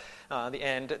Babel.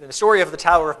 And the story of the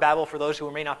Tower of Babel, for those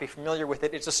who may not be familiar with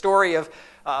it, it's a story of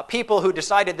people who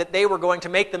decided that they were going to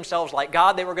make themselves like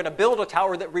God. They were going to build a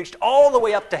tower that reached all the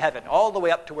way up to heaven, all the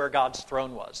way up to where God's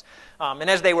throne was. And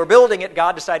as they were building it,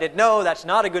 God decided, no, that's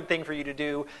not a good thing for you to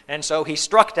do. And so he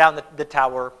struck down the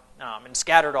tower and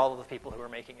scattered all of the people who were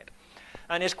making it.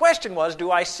 And his question was, do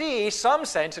I see some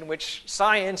sense in which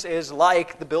science is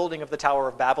like the building of the Tower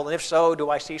of Babel? And if so, do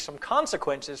I see some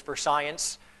consequences for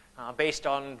science based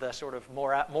on the sort of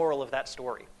moral of that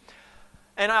story?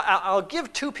 And I'll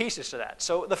give two pieces to that.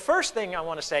 So the first thing I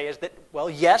want to say is that, well,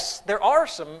 yes, there are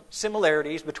some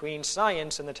similarities between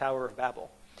science and the Tower of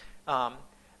Babel.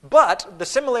 But the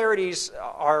similarities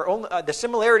are only,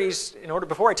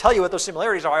 before I tell you what those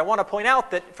similarities are, I want to point out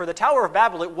that for the Tower of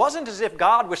Babel, it wasn't as if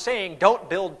God was saying, don't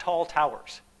build tall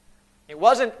towers. It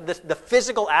wasn't the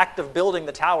physical act of building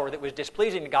the tower that was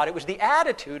displeasing to God. It was the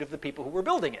attitude of the people who were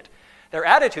building it. Their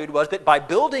attitude was that by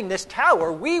building this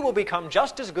tower, we will become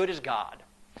just as good as God,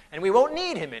 and we won't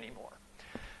need him anymore.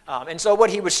 And so what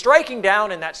he was striking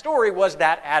down in that story was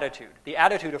that attitude, the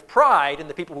attitude of pride in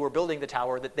the people who were building the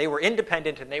tower, that they were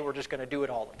independent and they were just going to do it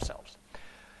all themselves.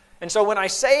 And so when I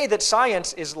say that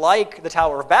science is like the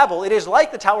Tower of Babel, it is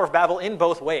like the Tower of Babel in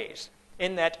both ways.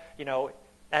 In that,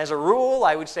 as a rule,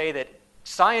 I would say that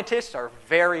scientists are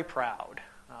very proud.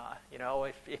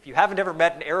 If you haven't ever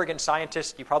met an arrogant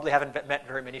scientist, you probably haven't met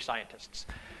very many scientists.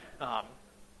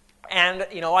 And,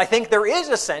 I think there is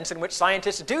a sense in which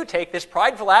scientists do take this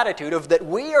prideful attitude of that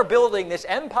we are building this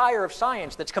empire of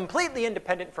science that's completely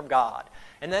independent from God.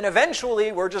 And then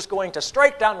eventually we're just going to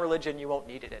strike down religion, you won't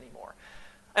need it anymore.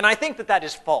 And I think that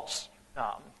is false.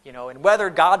 And whether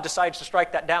God decides to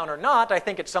strike that down or not, I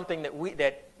think it's something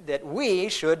that we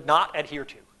should not adhere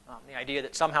to. The idea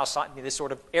that somehow this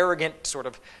sort of arrogant sort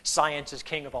of science is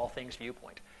king of all things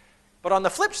viewpoint. But on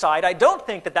the flip side, I don't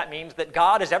think that means that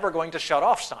God is ever going to shut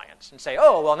off science and say,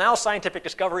 oh, well, now scientific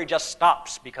discovery just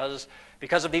stops because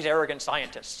of these arrogant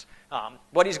scientists.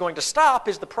 What he's going to stop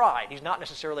is the pride. He's not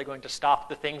necessarily going to stop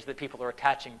the things that people are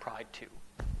attaching pride to.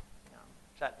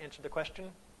 Does that answer the question?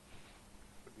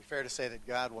 Would it be fair to say that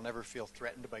God will never feel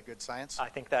threatened by good science? I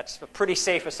think that's a pretty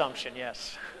safe assumption,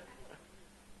 yes.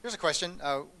 Here's a question.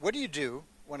 What do you do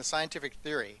when a scientific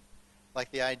theory, like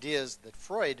the ideas that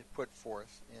Freud put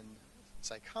forth in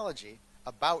psychology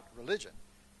about religion,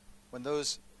 when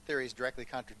those theories directly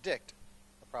contradict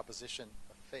a proposition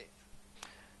of faith?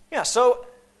 Yeah, so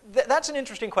that's an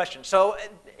interesting question. So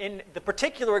in the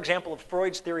particular example of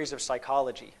Freud's theories of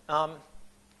psychology,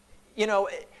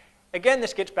 again,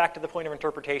 this gets back to the point of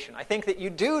interpretation. I think that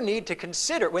you do need to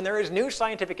consider, when there is new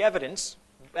scientific evidence,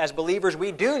 as believers,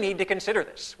 we do need to consider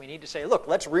this. We need to say, look,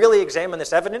 let's really examine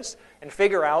this evidence and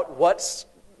figure out what's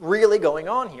really going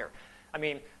on here.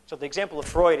 So the example of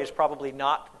Freud is probably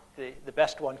not the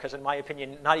best one, because in my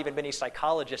opinion, not even many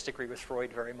psychologists agree with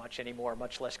Freud very much anymore,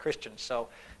 much less Christians. So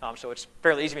it's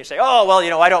fairly easy for me to say, oh,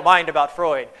 well, I don't mind about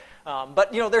Freud.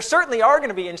 But there certainly are going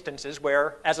to be instances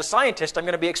where, as a scientist, I'm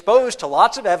going to be exposed to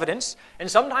lots of evidence, and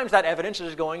sometimes that evidence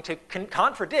is going to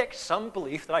contradict some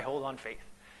belief that I hold on faith.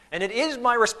 And it is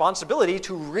my responsibility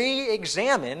to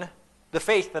re-examine the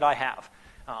faith that I have.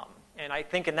 And I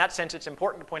think in that sense it's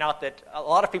important to point out that a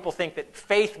lot of people think that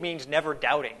faith means never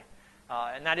doubting.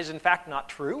 And that is in fact not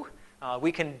true.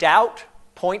 We can doubt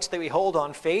points that we hold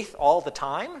on faith all the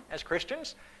time as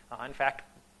Christians. In fact,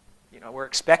 we're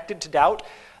expected to doubt.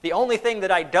 The only thing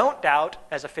that I don't doubt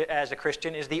as a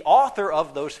Christian is the author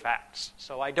of those facts.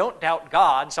 So I don't doubt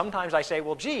God. Sometimes I say,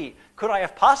 well, gee, could I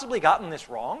have possibly gotten this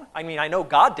wrong? I mean, I know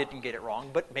God didn't get it wrong,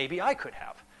 but maybe I could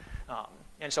have.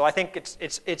 And so I think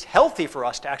it's healthy for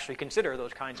us to actually consider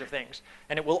those kinds of things.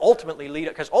 And it will ultimately lead,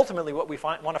 because ultimately what we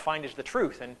want to find is the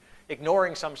truth. And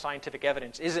ignoring some scientific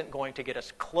evidence isn't going to get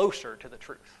us closer to the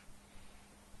truth.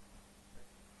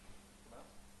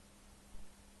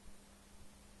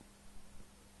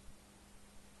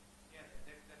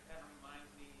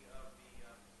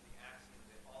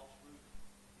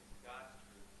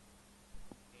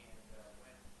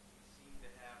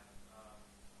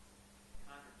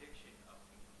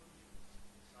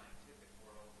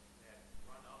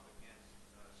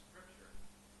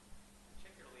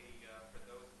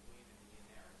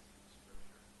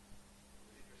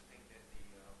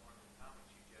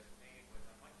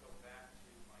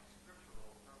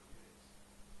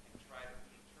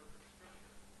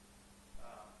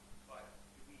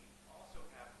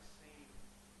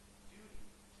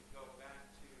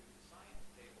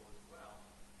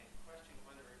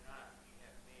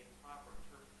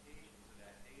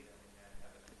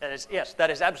 Yes, that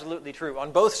is absolutely true.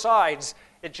 On both sides,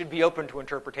 it should be open to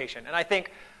interpretation. And I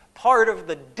think part of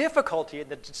the difficulty in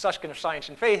the discussion of science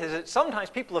and faith is that sometimes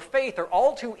people of faith are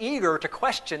all too eager to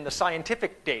question the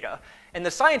scientific data, and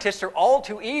the scientists are all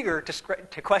too eager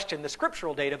to question the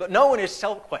scriptural data, but no one is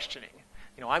self-questioning.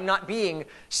 I'm not being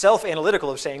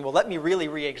self-analytical of saying, well, let me really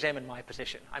re-examine my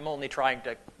position. I'm only trying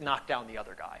to knock down the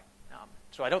other guy.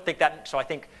 So I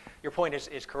think your point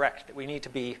is correct, that we need to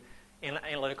be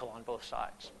analytical on both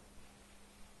sides.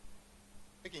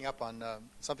 Picking up on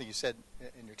something you said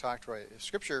in your talk, Troy,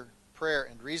 Scripture, prayer,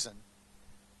 and reason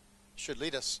should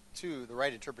lead us to the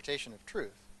right interpretation of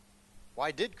truth.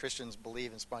 Why did Christians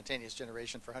believe in spontaneous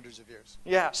generation for hundreds of years?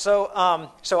 Yeah, so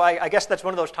I guess that's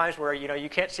one of those times where you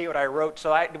can't see what I wrote.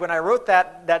 So when I wrote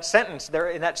that sentence,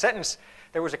 there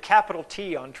was a capital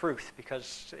T on truth,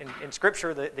 because in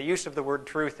Scripture the use of the word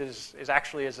truth is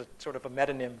actually as a sort of a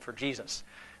metonym for Jesus.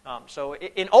 So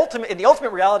in the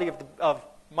ultimate reality of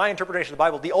my interpretation of the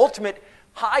Bible, the ultimate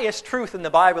highest truth in the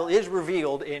Bible is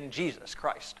revealed in Jesus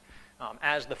Christ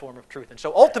as the form of truth. And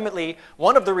so ultimately,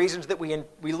 one of the reasons that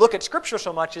we look at Scripture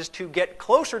so much is to get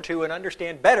closer to and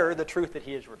understand better the truth that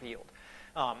He has revealed.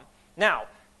 Now,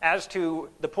 as to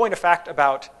the point of fact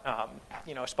about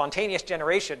spontaneous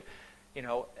generation, as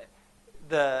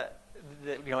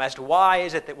to why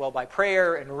is it that, well, by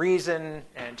prayer and reason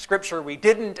and Scripture, we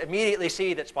didn't immediately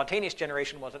see that spontaneous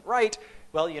generation wasn't right.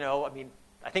 Well,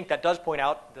 I think that does point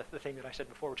out the thing that I said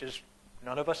before, which is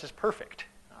none of us is perfect.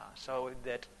 So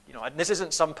that, and this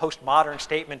isn't some postmodern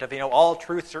statement of, all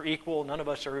truths are equal, none of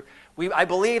us are. I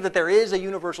believe that there is a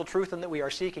universal truth and that we are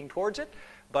seeking towards it,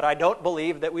 but I don't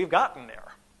believe that we've gotten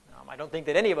there. I don't think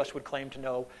that any of us would claim to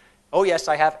know, oh yes,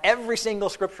 I have every single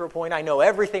scriptural point, I know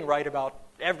everything right about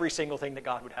every single thing that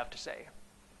God would have to say.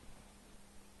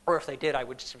 Or if they did, I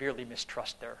would severely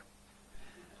mistrust their.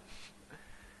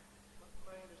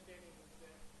 My understanding is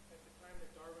that at the time that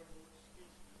Darwin wrote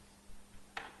Species,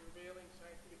 the prevailing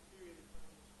scientific theory at the time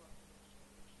was spontaneous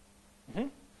generation.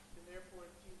 And therefore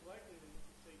it seems likely that you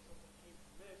could say something came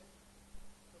from this,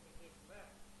 something came from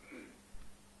that.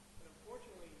 And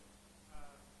unfortunately,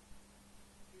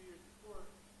 2 years before,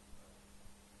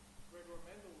 Gregor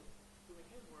Mendel was doing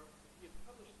his work. He had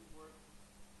published his work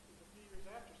a few years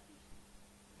after Species.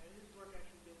 And had his work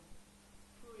actually been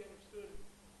truly understood and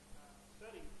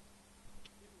studied,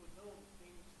 people would know that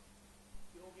things,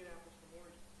 you don't get apples from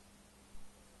oranges.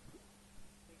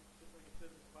 Just like it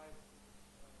says in the Bible.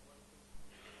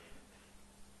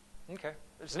 Okay,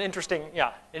 it's an interesting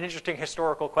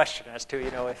historical question as to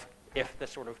if the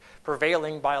sort of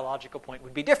prevailing biological point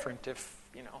would be different if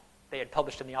they had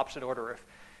published in the opposite order, if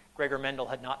Gregor Mendel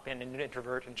had not been an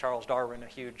introvert and Charles Darwin a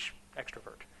huge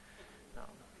extrovert.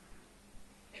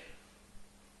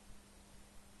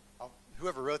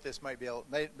 Whoever wrote this may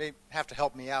have to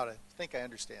help me out. I think I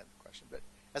understand the question, but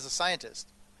as a scientist,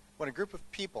 when a group of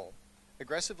people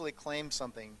aggressively claim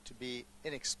something to be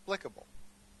inexplicable,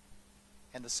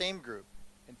 and the same group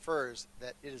infers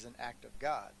that it is an act of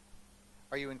God,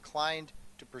 are you inclined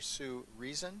to pursue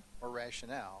reason or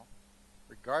rationale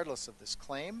regardless of this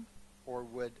claim, or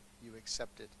would you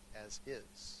accept it as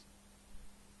is?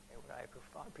 Would I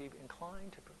be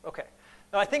inclined to? Okay.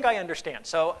 No, I think I understand.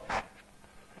 So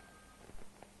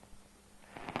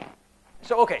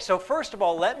first of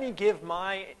all, let me give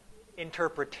my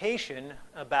interpretation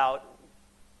about.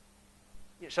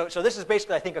 So this is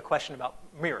basically, I think, a question about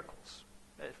miracles,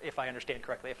 if I understand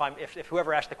correctly. If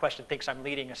whoever asked the question thinks I'm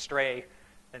leading astray,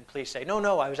 then please say,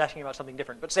 no, I was asking about something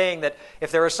different. But saying that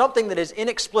if there is something that is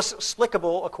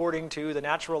inexplicable according to the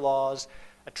natural laws,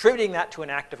 attributing that to an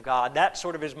act of God, that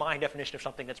sort of is my definition of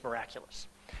something that's miraculous.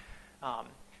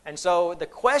 And so the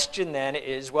question then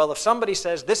is, well, if somebody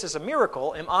says this is a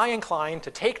miracle, am I inclined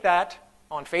to take that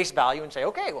on face value and say,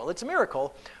 okay, well, it's a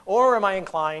miracle, or am I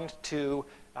inclined to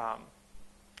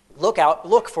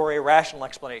look for a rational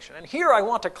explanation? And here I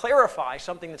want to clarify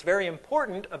something that's very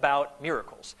important about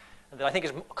miracles, and that I think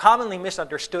is commonly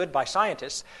misunderstood by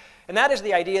scientists, and that is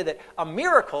the idea that a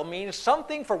miracle means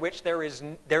something for which there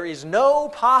is no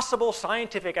possible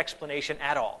scientific explanation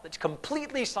at all. It's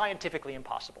completely scientifically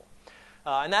impossible.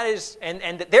 And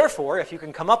that therefore, if you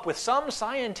can come up with some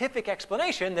scientific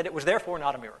explanation, that it was therefore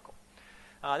not a miracle.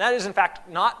 That is, in fact,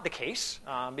 not the case,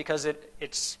 because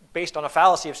it's based on a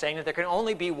fallacy of saying that there can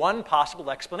only be one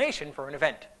possible explanation for an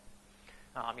event.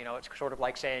 It's sort of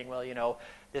like saying, well,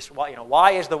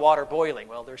 why is the water boiling?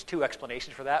 Well, there's two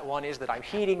explanations for that. One is that I'm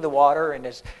heating the water, and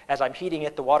as I'm heating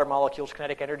it, the water molecules'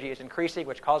 kinetic energy is increasing,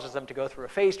 which causes them to go through a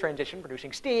phase transition,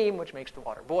 producing steam, which makes the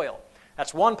water boil.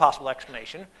 That's one possible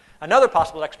explanation. Another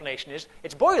possible explanation is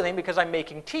it's boiling because I'm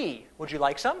making tea. Would you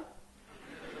like some?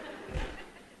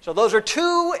 So those are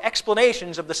two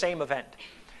explanations of the same event.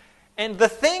 And the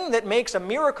thing that makes a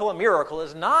miracle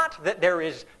is not that there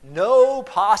is no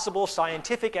possible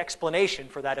scientific explanation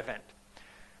for that event.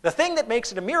 The thing that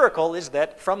makes it a miracle is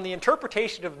that from the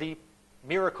interpretation of the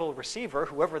miracle receiver,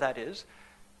 whoever that is,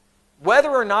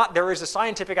 whether or not there is a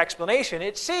scientific explanation,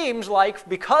 it seems like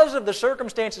because of the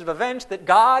circumstances of events that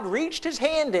God reached his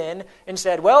hand in and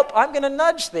said, well, I'm going to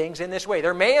nudge things in this way.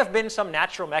 There may have been some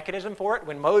natural mechanism for it.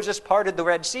 When Moses parted the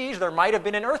Red Seas, there might have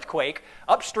been an earthquake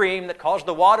upstream that caused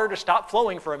the water to stop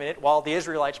flowing for a minute while the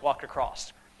Israelites walked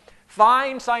across.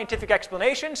 Fine scientific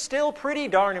explanation, still pretty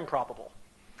darn improbable.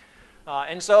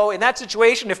 And so in that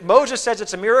situation, if Moses says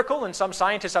it's a miracle and some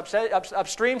scientist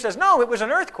upstream says, no, it was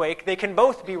an earthquake, they can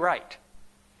both be right.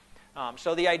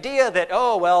 So the idea that,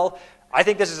 oh, well, I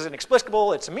think this is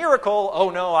inexplicable, it's a miracle, oh,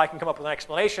 no, I can come up with an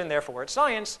explanation, therefore it's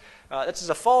science, this is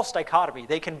a false dichotomy.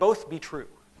 They can both be true,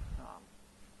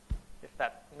 if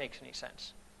that makes any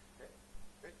sense.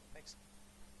 Great, thanks.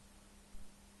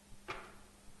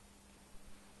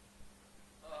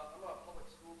 I'm a public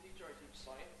school teacher. I teach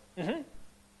science. Mm-hmm.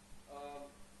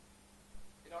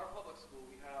 In our public school,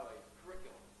 we have a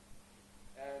curriculum,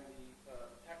 and the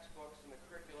textbooks and the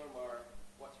curriculum are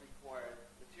what's required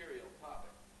material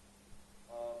topic.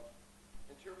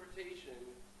 Interpretation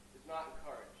is not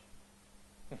encouraged.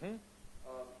 Mm-hmm.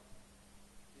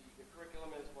 The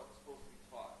curriculum is what's supposed to be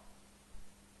taught.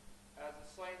 As a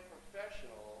science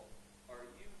professional, are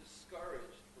you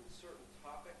discouraged from certain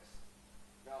topics?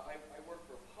 Now, I work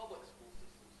for a public school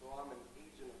system, so I'm an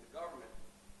agent of the government,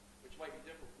 which might be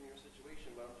different from your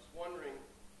situation, but I'm just wondering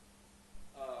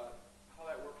how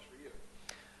that works for you.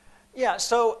 Yeah,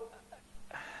 so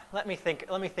let me think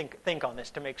on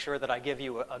this to make sure that I give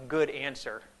you a good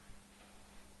answer.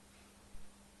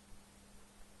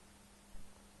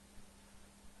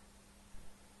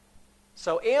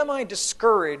 So am I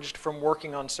discouraged from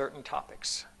working on certain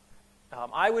topics?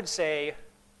 I would say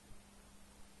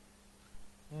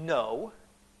no.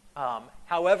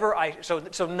 However,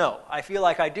 no. I feel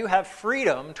like I do have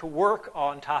freedom to work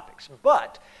on topics.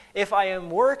 But if I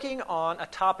am working on a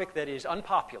topic that is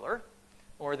unpopular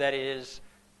or that is,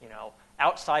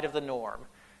 outside of the norm,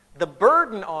 the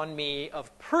burden on me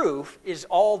of proof is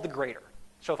all the greater.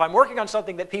 So if I'm working on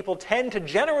something that people tend to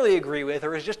generally agree with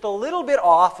or is just a little bit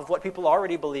off of what people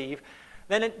already believe,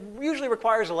 then it usually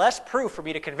requires less proof for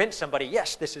me to convince somebody,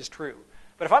 yes, this is true.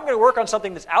 But if I'm going to work on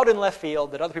something that's out in left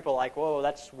field that other people are like, whoa,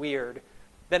 that's weird,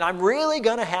 then I'm really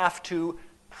going to have to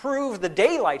prove the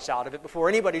daylights out of it before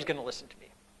anybody's going to listen to me.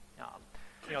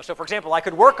 So for example, I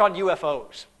could work on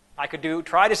UFOs. I could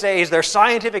try to say, is there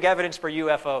scientific evidence for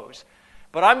UFOs?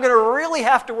 But I'm going to really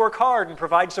have to work hard and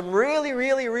provide some really,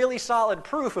 really, really solid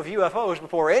proof of UFOs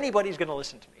before anybody's going to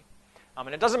listen to me.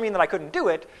 And it doesn't mean that I couldn't do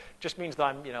it. It just means that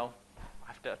I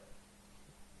have to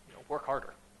work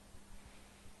harder.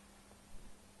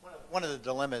 One of the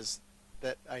dilemmas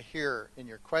that I hear in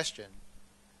your question,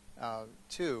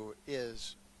 too,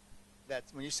 is that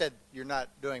when you said you're not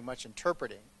doing much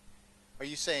interpreting, are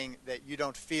you saying that you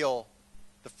don't feel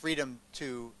the freedom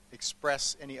to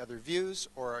express any other views,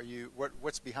 or are you,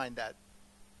 what's behind that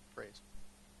phrase?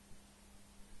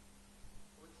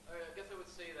 I guess I would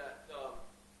say that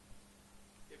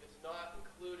if it's not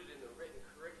included in the written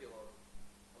curriculum,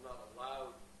 I'm not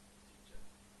allowed to teach it.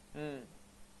 Mm.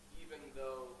 Even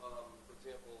though, for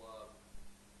example,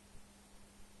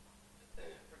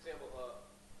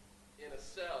 in a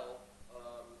cell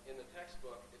in the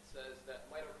textbook, it says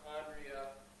that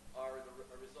mitochondria are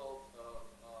a result of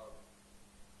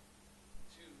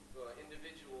two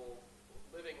individual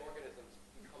living organisms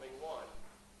becoming one.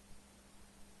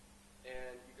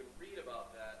 And you can read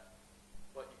about that,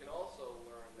 but you can also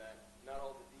learn that not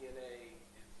all the DNA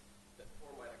that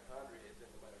form mitochondria is in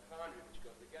the mitochondria, which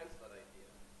goes against that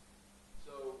idea.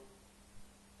 So,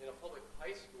 in a public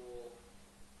high school,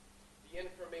 the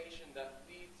information that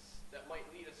might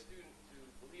lead a student to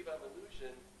believe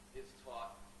evolution is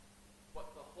taught, but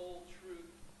the whole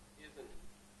truth isn't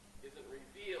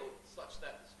revealed such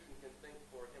that the student can think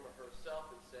for him or herself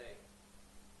and say,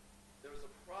 there's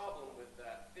a problem with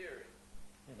that theory.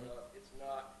 It's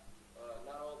not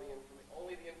all the information.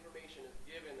 Only the information is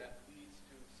given that leads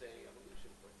to, say, evolution,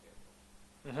 for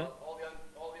example. All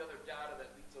the other data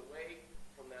that leads away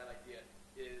from that idea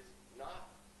is not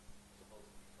supposed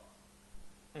to be taught.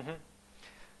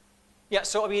 Yeah,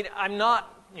 so I mean, I'm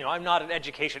not an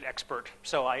education expert,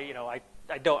 so I'll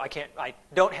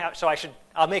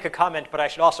make a comment, but I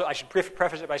should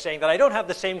preface it by saying that I don't have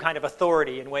the same kind of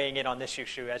authority in weighing in on this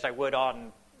issue as I would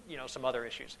on, some other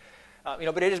issues.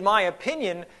 But it is my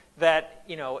opinion that,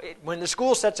 when the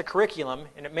school sets a curriculum,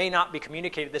 and it may not be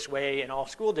communicated this way in all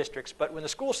school districts, but when the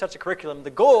school sets a curriculum,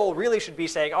 the goal really should be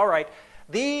saying, all right,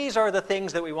 these are the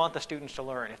things that we want the students to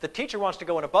learn. If the teacher wants to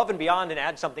go above and beyond and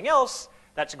add something else,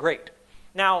 that's great.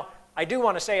 Now, I do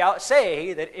want to say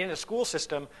that in a school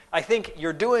system, I think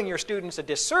you're doing your students a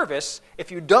disservice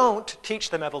if you don't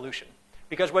teach them evolution.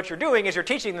 Because what you're doing is you're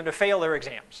teaching them to fail their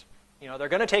exams. They're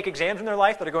going to take exams in their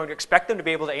life that are going to expect them to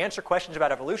be able to answer questions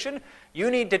about evolution.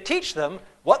 You need to teach them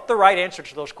what the right answer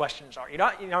to those questions are.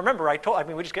 Remember, I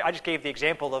just gave the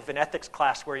example of an ethics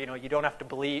class where you don't have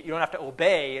to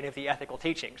obey any of the ethical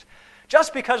teachings.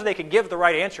 Just because they can give the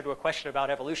right answer to a question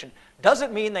about evolution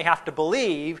doesn't mean they have to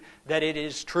believe that it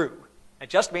is true. It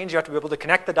just means you have to be able to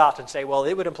connect the dots and say, well,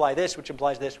 it would imply this, which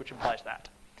implies this, which implies that.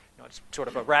 It's sort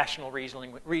of a rational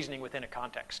reasoning within a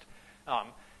context.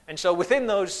 And so within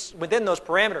those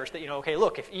parameters that, okay,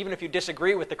 look, even if you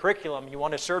disagree with the curriculum, you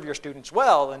want to serve your students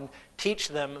well and teach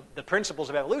them the principles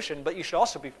of evolution, but you should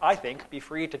also be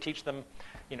free to teach them,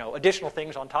 additional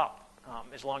things on top,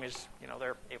 as long as,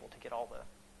 they're able to get all the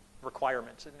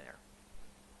requirements in there.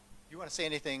 Do you want to say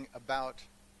anything about,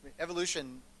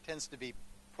 evolution tends to be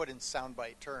put in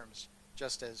soundbite terms,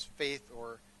 just as faith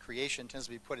or creation tends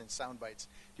to be put in sound bites.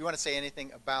 Do you want to say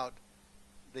anything about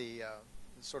the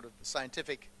sort of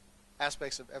scientific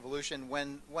aspects of evolution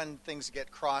when things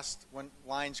get crossed, when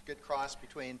lines get crossed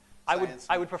between science?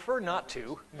 I would prefer not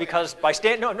to, because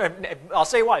I'll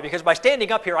say why. Because by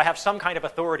standing up here, I have some kind of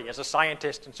authority as a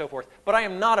scientist and so forth, but I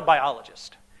am not a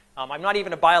biologist. I'm not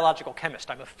even a biological chemist.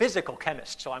 I'm a physical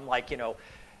chemist. So I'm like,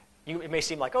 it may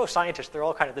seem like, oh, scientists, they're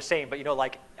all kind of the same, but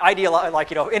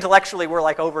intellectually we're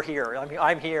like over here.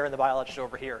 I'm here and the biologist is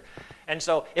over here. And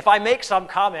so if I make some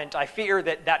comment, I fear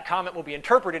that comment will be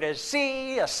interpreted as,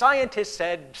 see, a scientist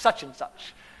said such and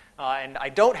such. And I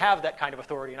don't have that kind of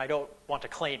authority, and I don't want to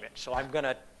claim it, so I'm going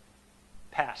to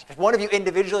pass. If one of you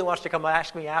individually wants to come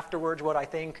ask me afterwards what I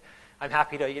think, I'm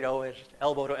happy to, as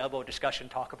elbow-to-elbow discussion,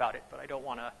 talk about it, but I don't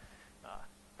want to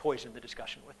poison the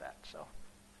discussion with that. So,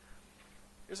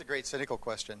 here's a great cynical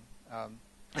question. At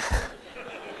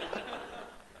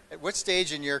what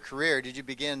stage in your career did you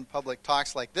begin public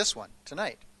talks like this one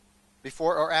tonight?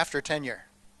 Before or after tenure?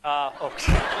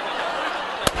 Okay.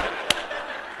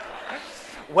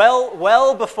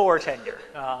 Well before tenure.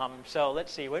 So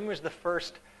let's see. When was the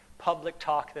first public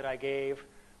talk that I gave?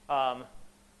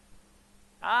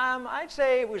 I'd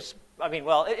say it was.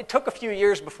 It took a few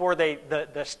years before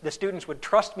the students would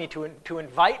trust me to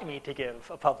invite me to give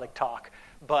a public talk,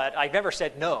 but I never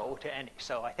said no to any.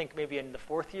 So I think maybe in the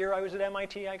 4th year I was at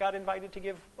MIT, I got invited to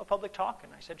give a public talk,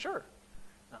 and I said sure.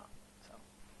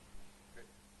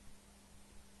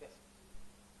 Yes.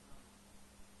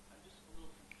 I'm just a little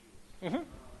confused. Mm-hmm.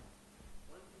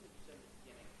 One of the things you said at the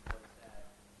beginning was that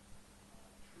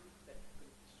truth that you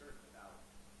couldn't be certain about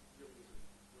really isn't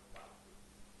worthwhile truth.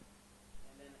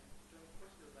 And then during the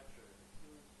course of your lecture, it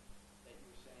seems that you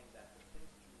were saying that the things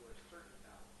that you were certain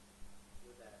about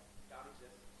were that God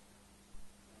exists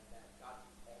and that God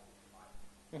can alter the Bible.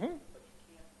 Mm-hmm. But you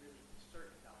can't really be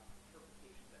certain about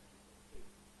interpretations that people take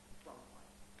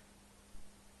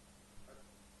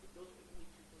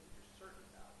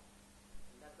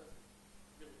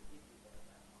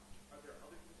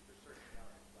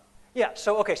Yeah,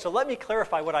 so let me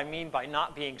clarify what I mean by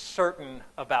not being certain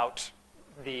about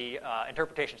the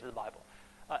interpretations of the Bible.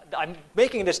 I'm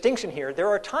making a distinction here. There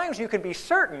are times you can be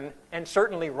certain and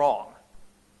certainly wrong.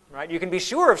 Right? You can be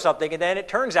sure of something, and then it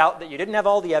turns out that you didn't have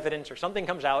all the evidence, or something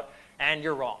comes out, and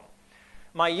you're wrong.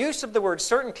 My use of the word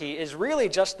certainty is really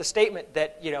just the statement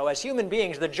that, as human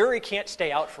beings, the jury can't stay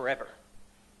out forever.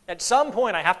 At some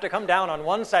point, I have to come down on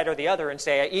one side or the other and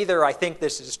say, either I think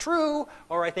this is true,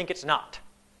 or I think it's not.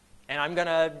 And I'm going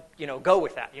to, go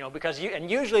with that, and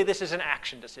usually this is an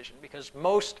action decision, because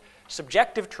most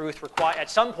subjective truth at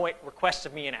some point requests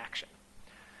of me an action.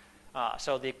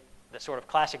 So the sort of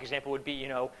classic example would be,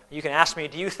 you can ask me,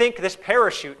 do you think this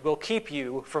parachute will keep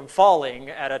you from falling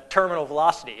at a terminal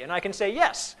velocity? And I can say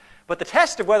yes. But the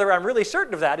test of whether I'm really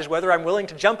certain of that is whether I'm willing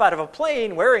to jump out of a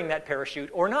plane wearing that parachute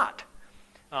or not.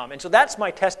 And so that's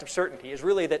my test of certainty, is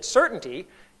really that certainty,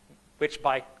 which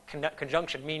by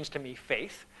conjunction means to me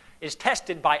faith, is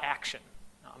tested by action,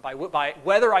 by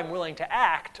whether I'm willing to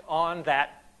act on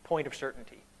that point of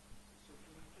certainty.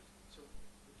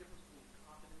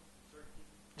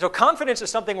 So confidence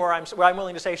is something where I'm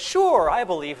willing to say, sure, I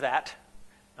believe that.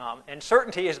 And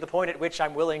certainty is the point at which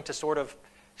I'm willing to sort of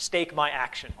stake my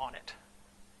action on it.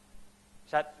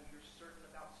 Is that? So you're certain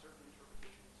about certain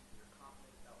interpretations, you're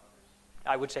confident about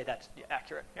others? I would say that's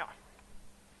accurate, yeah.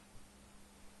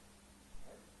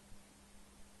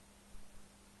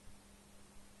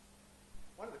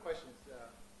 One of the questions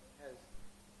has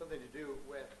something to do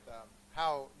with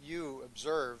how you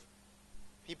observe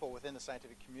people within the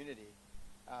scientific community.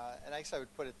 And I guess I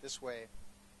would put it this way.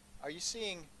 Do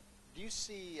you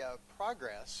see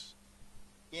progress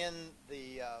in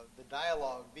the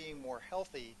dialogue being more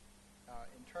healthy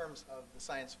in terms of the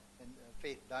science and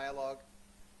faith dialogue?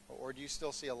 Or do you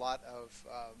still see a lot of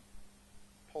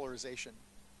polarization?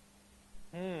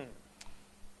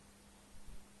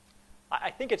 I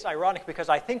think it's ironic because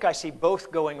I think I see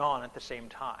both going on at the same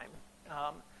time.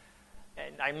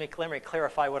 And let me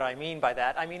clarify what I mean by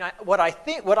that. I mean, what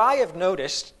I have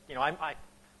noticed, you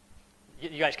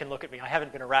guys can look at me. I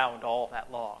haven't been around all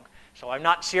that long, so I'm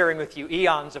not sharing with you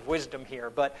eons of wisdom here.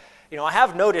 But I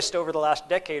have noticed over the last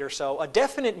decade or so a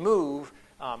definite move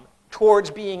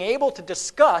towards being able to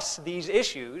discuss these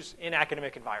issues in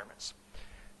academic environments.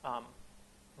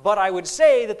 But I would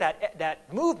say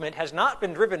that movement has not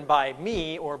been driven by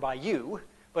me or by you,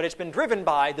 but it's been driven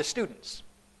by the students.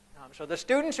 So the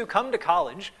students who come to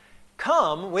college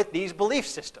come with these belief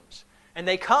systems. And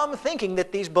they come thinking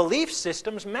that these belief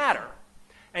systems matter.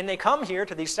 And they come here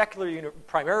to these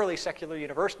primarily secular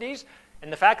universities,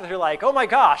 and the faculty are like, oh my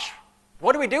gosh,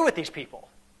 what do we do with these people?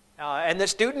 And the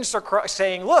students are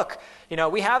saying, look,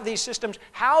 we have these systems.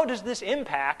 How does this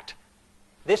impact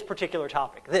this particular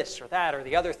topic, this or that or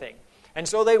the other thing? And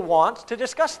so they want to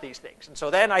discuss these things. And so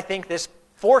then I think this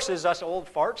forces us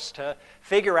old farts to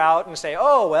figure out and say,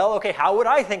 oh, well, okay, how would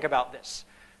I think about this?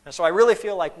 And so I really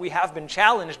feel like we have been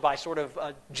challenged by sort of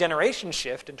a generation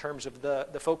shift in terms of the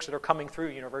folks that are coming through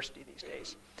university these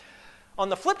days. On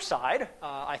the flip side,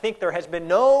 I think there has been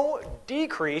no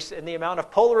decrease in the amount of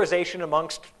polarization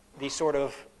amongst the sort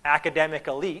of academic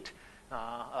elite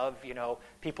of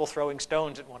people throwing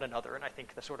stones at one another. And I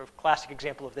think the sort of classic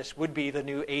example of this would be the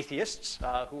new atheists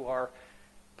who are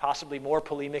possibly more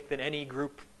polemic than any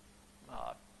group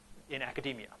in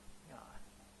academia.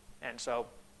 And so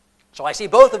I see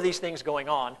both of these things going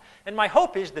on, and my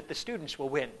hope is that the students will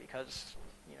win because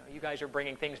you guys are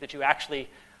bringing things that you actually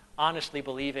honestly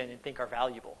believe in and think are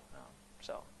valuable.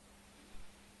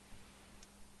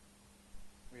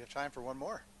 We have time for one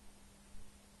more.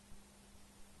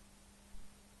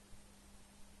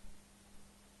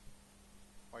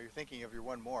 While you're thinking of your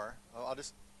one more, I'll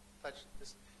just touch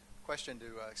this question to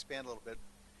expand a little bit.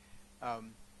 I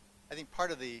think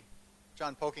part of the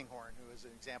John Polkinghorne, who is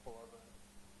an example of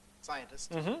a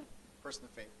scientist, person of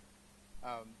faith,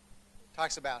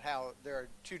 talks about how there are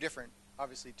two different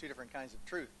kinds of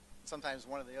truth. Sometimes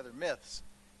one of the other myths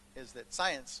is that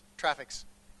science traffics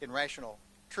in rational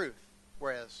truth,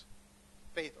 whereas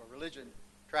faith or religion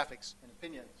traffics in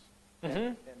opinions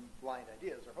and blind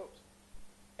ideas or hopes.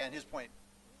 And his point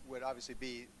would obviously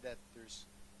be that there's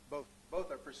both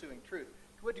are pursuing truth.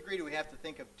 To what degree do we have to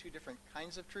think of two different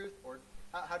kinds of truth, or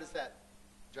how does that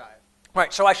jive?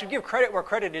 Right, so I should give credit where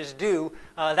credit is due.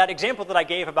 That example that I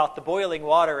gave about the boiling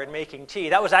water and making tea,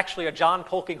 that was actually a John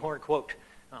Polkinghorne quote.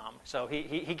 So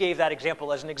he gave that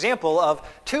example as an example of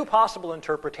two possible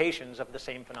interpretations of the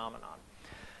same phenomenon.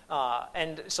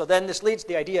 And so then this leads to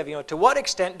the idea of, to what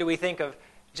extent do we think of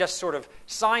just sort of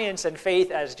science and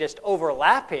faith as just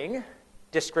overlapping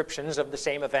descriptions of the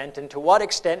same event, and to what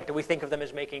extent do we think of them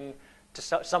as making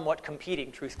to somewhat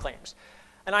competing truth claims.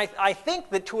 And I think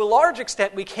that to a large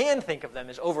extent we can think of them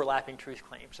as overlapping truth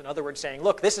claims. In other words, saying,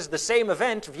 look, this is the same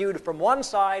event viewed from one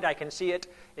side, I can see it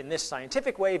in this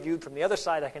scientific way. Viewed from the other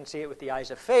side, I can see it with the eyes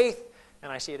of faith,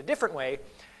 and I see it a different way.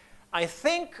 I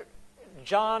think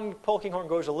John Polkinghorne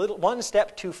goes one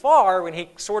step too far when he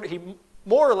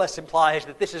more or less implies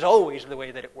that this is always the way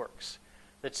that it works.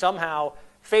 That somehow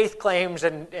faith claims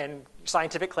and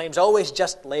scientific claims always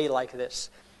just lay like this.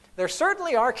 There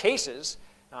certainly are cases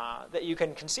that you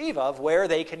can conceive of where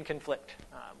they can conflict,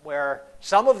 where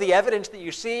some of the evidence that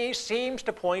you see seems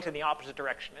to point in the opposite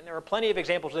direction. And there are plenty of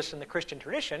examples of this in the Christian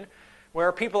tradition,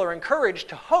 where people are encouraged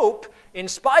to hope in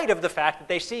spite of the fact that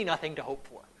they see nothing to hope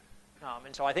for.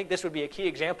 And so I think this would be a key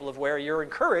example of where you're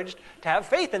encouraged to have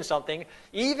faith in something,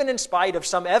 even in spite of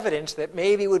some evidence that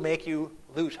maybe would make you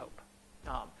lose hope.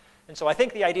 And so I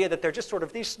think the idea that they're just sort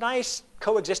of these nice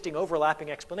coexisting,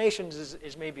 overlapping explanations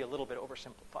is maybe a little bit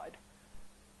oversimplified.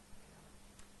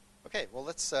 Okay, well,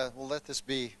 we'll let this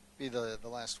be the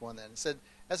last one then. It said,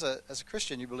 as a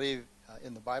Christian, you believe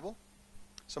in the Bible.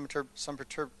 Some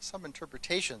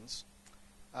interpretations.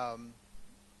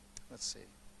 Let's see.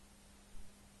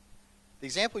 The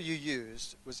example you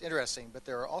used was interesting, but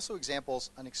there are also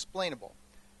examples unexplainable.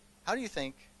 How do you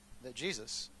think that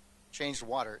Jesus changed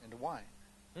water into wine?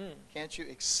 Can't you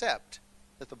accept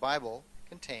that the Bible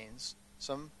contains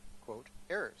some, quote,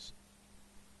 errors?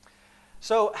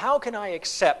 So how can I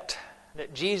accept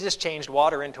that Jesus changed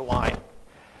water into wine?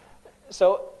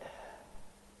 So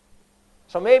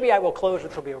maybe I will close,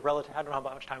 which will be I don't know how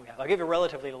much time we have. I'll give you a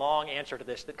relatively long answer to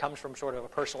this that comes from sort of a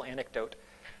personal anecdote,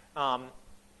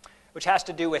 which has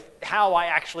to do with how I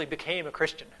actually became a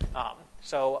Christian. I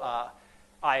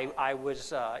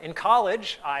was in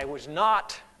college. I was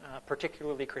not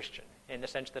particularly Christian in the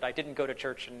sense that I didn't go to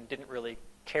church and didn't really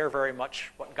care very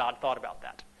much what God thought about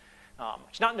that.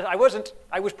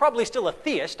 I was probably still a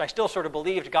theist. I still sort of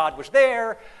believed God was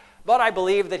there, but I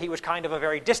believed that he was kind of a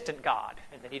very distant God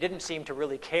and that he didn't seem to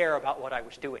really care about what I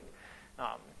was doing.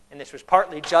 And this was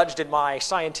partly judged in my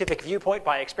scientific viewpoint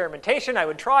by experimentation. I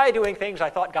would try doing things I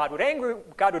thought God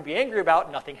would be angry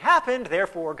about. Nothing happened.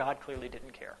 Therefore, God clearly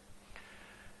didn't care.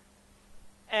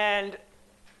 And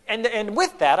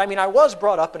with that, I mean, I was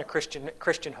brought up in a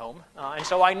Christian home, and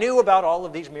so I knew about all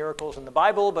of these miracles in the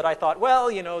Bible, but I thought, well,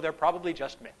 they're probably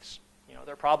just myths.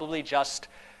 They're probably just,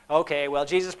 okay, well,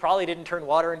 Jesus probably didn't turn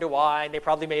water into wine. They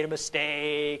probably made a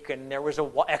mistake, and there was an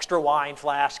extra wine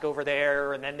flask over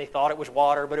there, and then they thought it was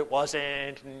water, but it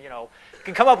wasn't. And, you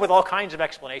can come up with all kinds of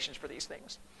explanations for these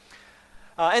things.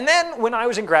 And then when I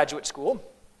was in graduate school,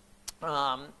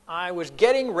 I was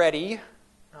getting ready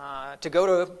to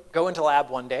go into lab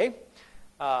one day,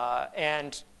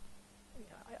 and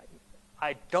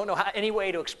I don't know any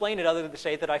way to explain it other than to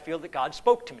say that I feel that God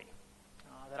spoke to me,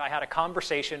 that I had a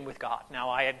conversation with God. Now,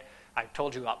 I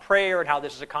told you about prayer and how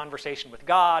this is a conversation with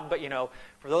God, but,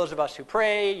 for those of us who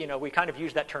pray, we kind of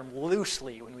use that term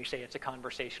loosely when we say it's a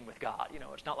conversation with God.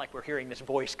 It's not like we're hearing this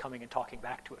voice coming and talking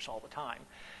back to us all the time.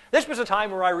 This was a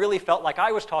time where I really felt like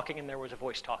I was talking and there was a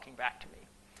voice talking back to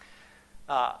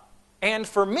me. And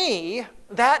for me,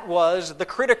 that was the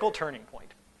critical turning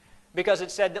point, because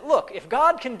it said that, look, if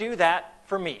God can do that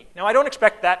for me, now I don't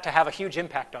expect that to have a huge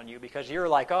impact on you, because you're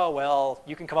like, oh, well,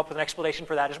 you can come up with an explanation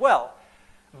for that as well.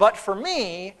 But for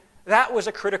me, that was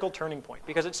a critical turning point,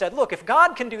 because it said, look, if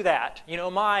God can do that,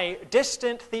 my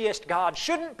distant theist God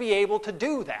shouldn't be able to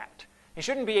do that. He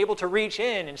shouldn't be able to reach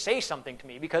in and say something to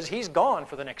me, because he's gone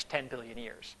for the next 10 billion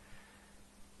years.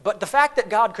 But the fact that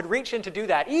God could reach in to do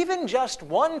that, even just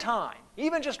one time,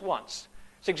 even just once,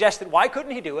 suggests that why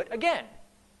couldn't he do it again,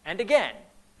 and again,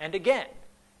 and again?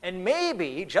 And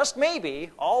maybe, just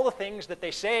maybe, all the things that they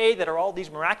say that are all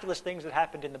these miraculous things that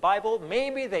happened in the Bible,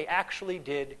 maybe they actually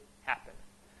did happen.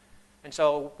 And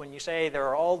so when you say there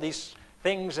are all these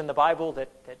things in the Bible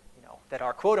that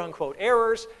are quote-unquote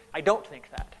errors, I don't think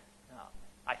that.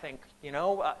 I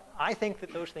think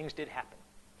that those things did happen.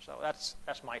 So that's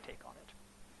my take on it.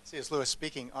 C.S. Lewis,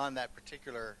 speaking on that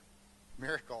particular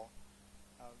miracle,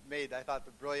 made, I thought,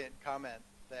 the brilliant comment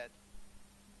that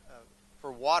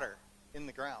for water in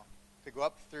the ground to go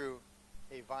up through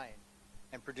a vine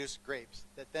and produce grapes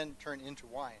that then turn into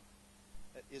wine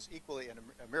is equally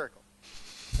a miracle.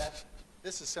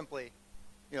 This is simply,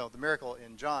 the miracle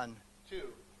in John 2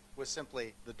 was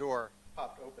simply the door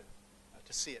popped open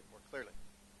to see it more clearly.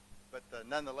 But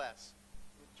nonetheless,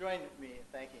 join me in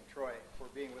thanking Troy for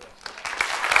being with us tonight.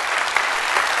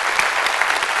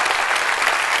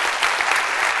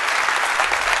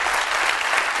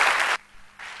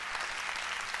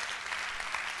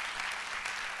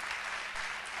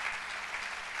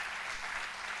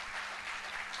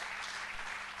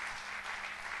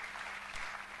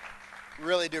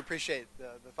 really do appreciate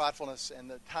the thoughtfulness and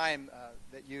the time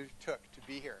that you took to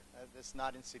be here. That's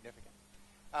not insignificant.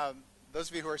 Those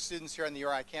of you who are students here on the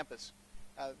URI campus,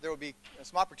 there will be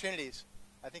some opportunities.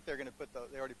 I think they're going to put those,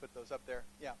 they already put those up there.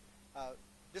 Yeah.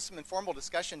 Just some informal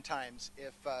discussion times.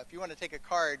 If you want to take a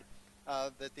card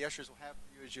that the ushers will have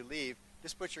for you as you leave,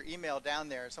 just put your email down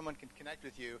there. Someone can connect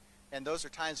with you, and those are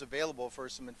times available for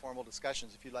some informal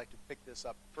discussions if you'd like to pick this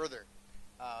up further.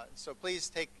 So please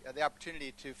take the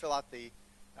opportunity to fill out the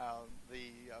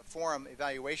forum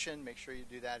evaluation. Make sure you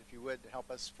do that if you would to help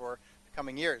us for the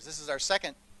coming years. This is our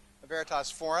second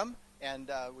Veritas Forum, and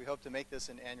we hope to make this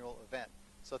an annual event.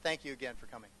 So thank you again for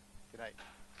coming. Good night.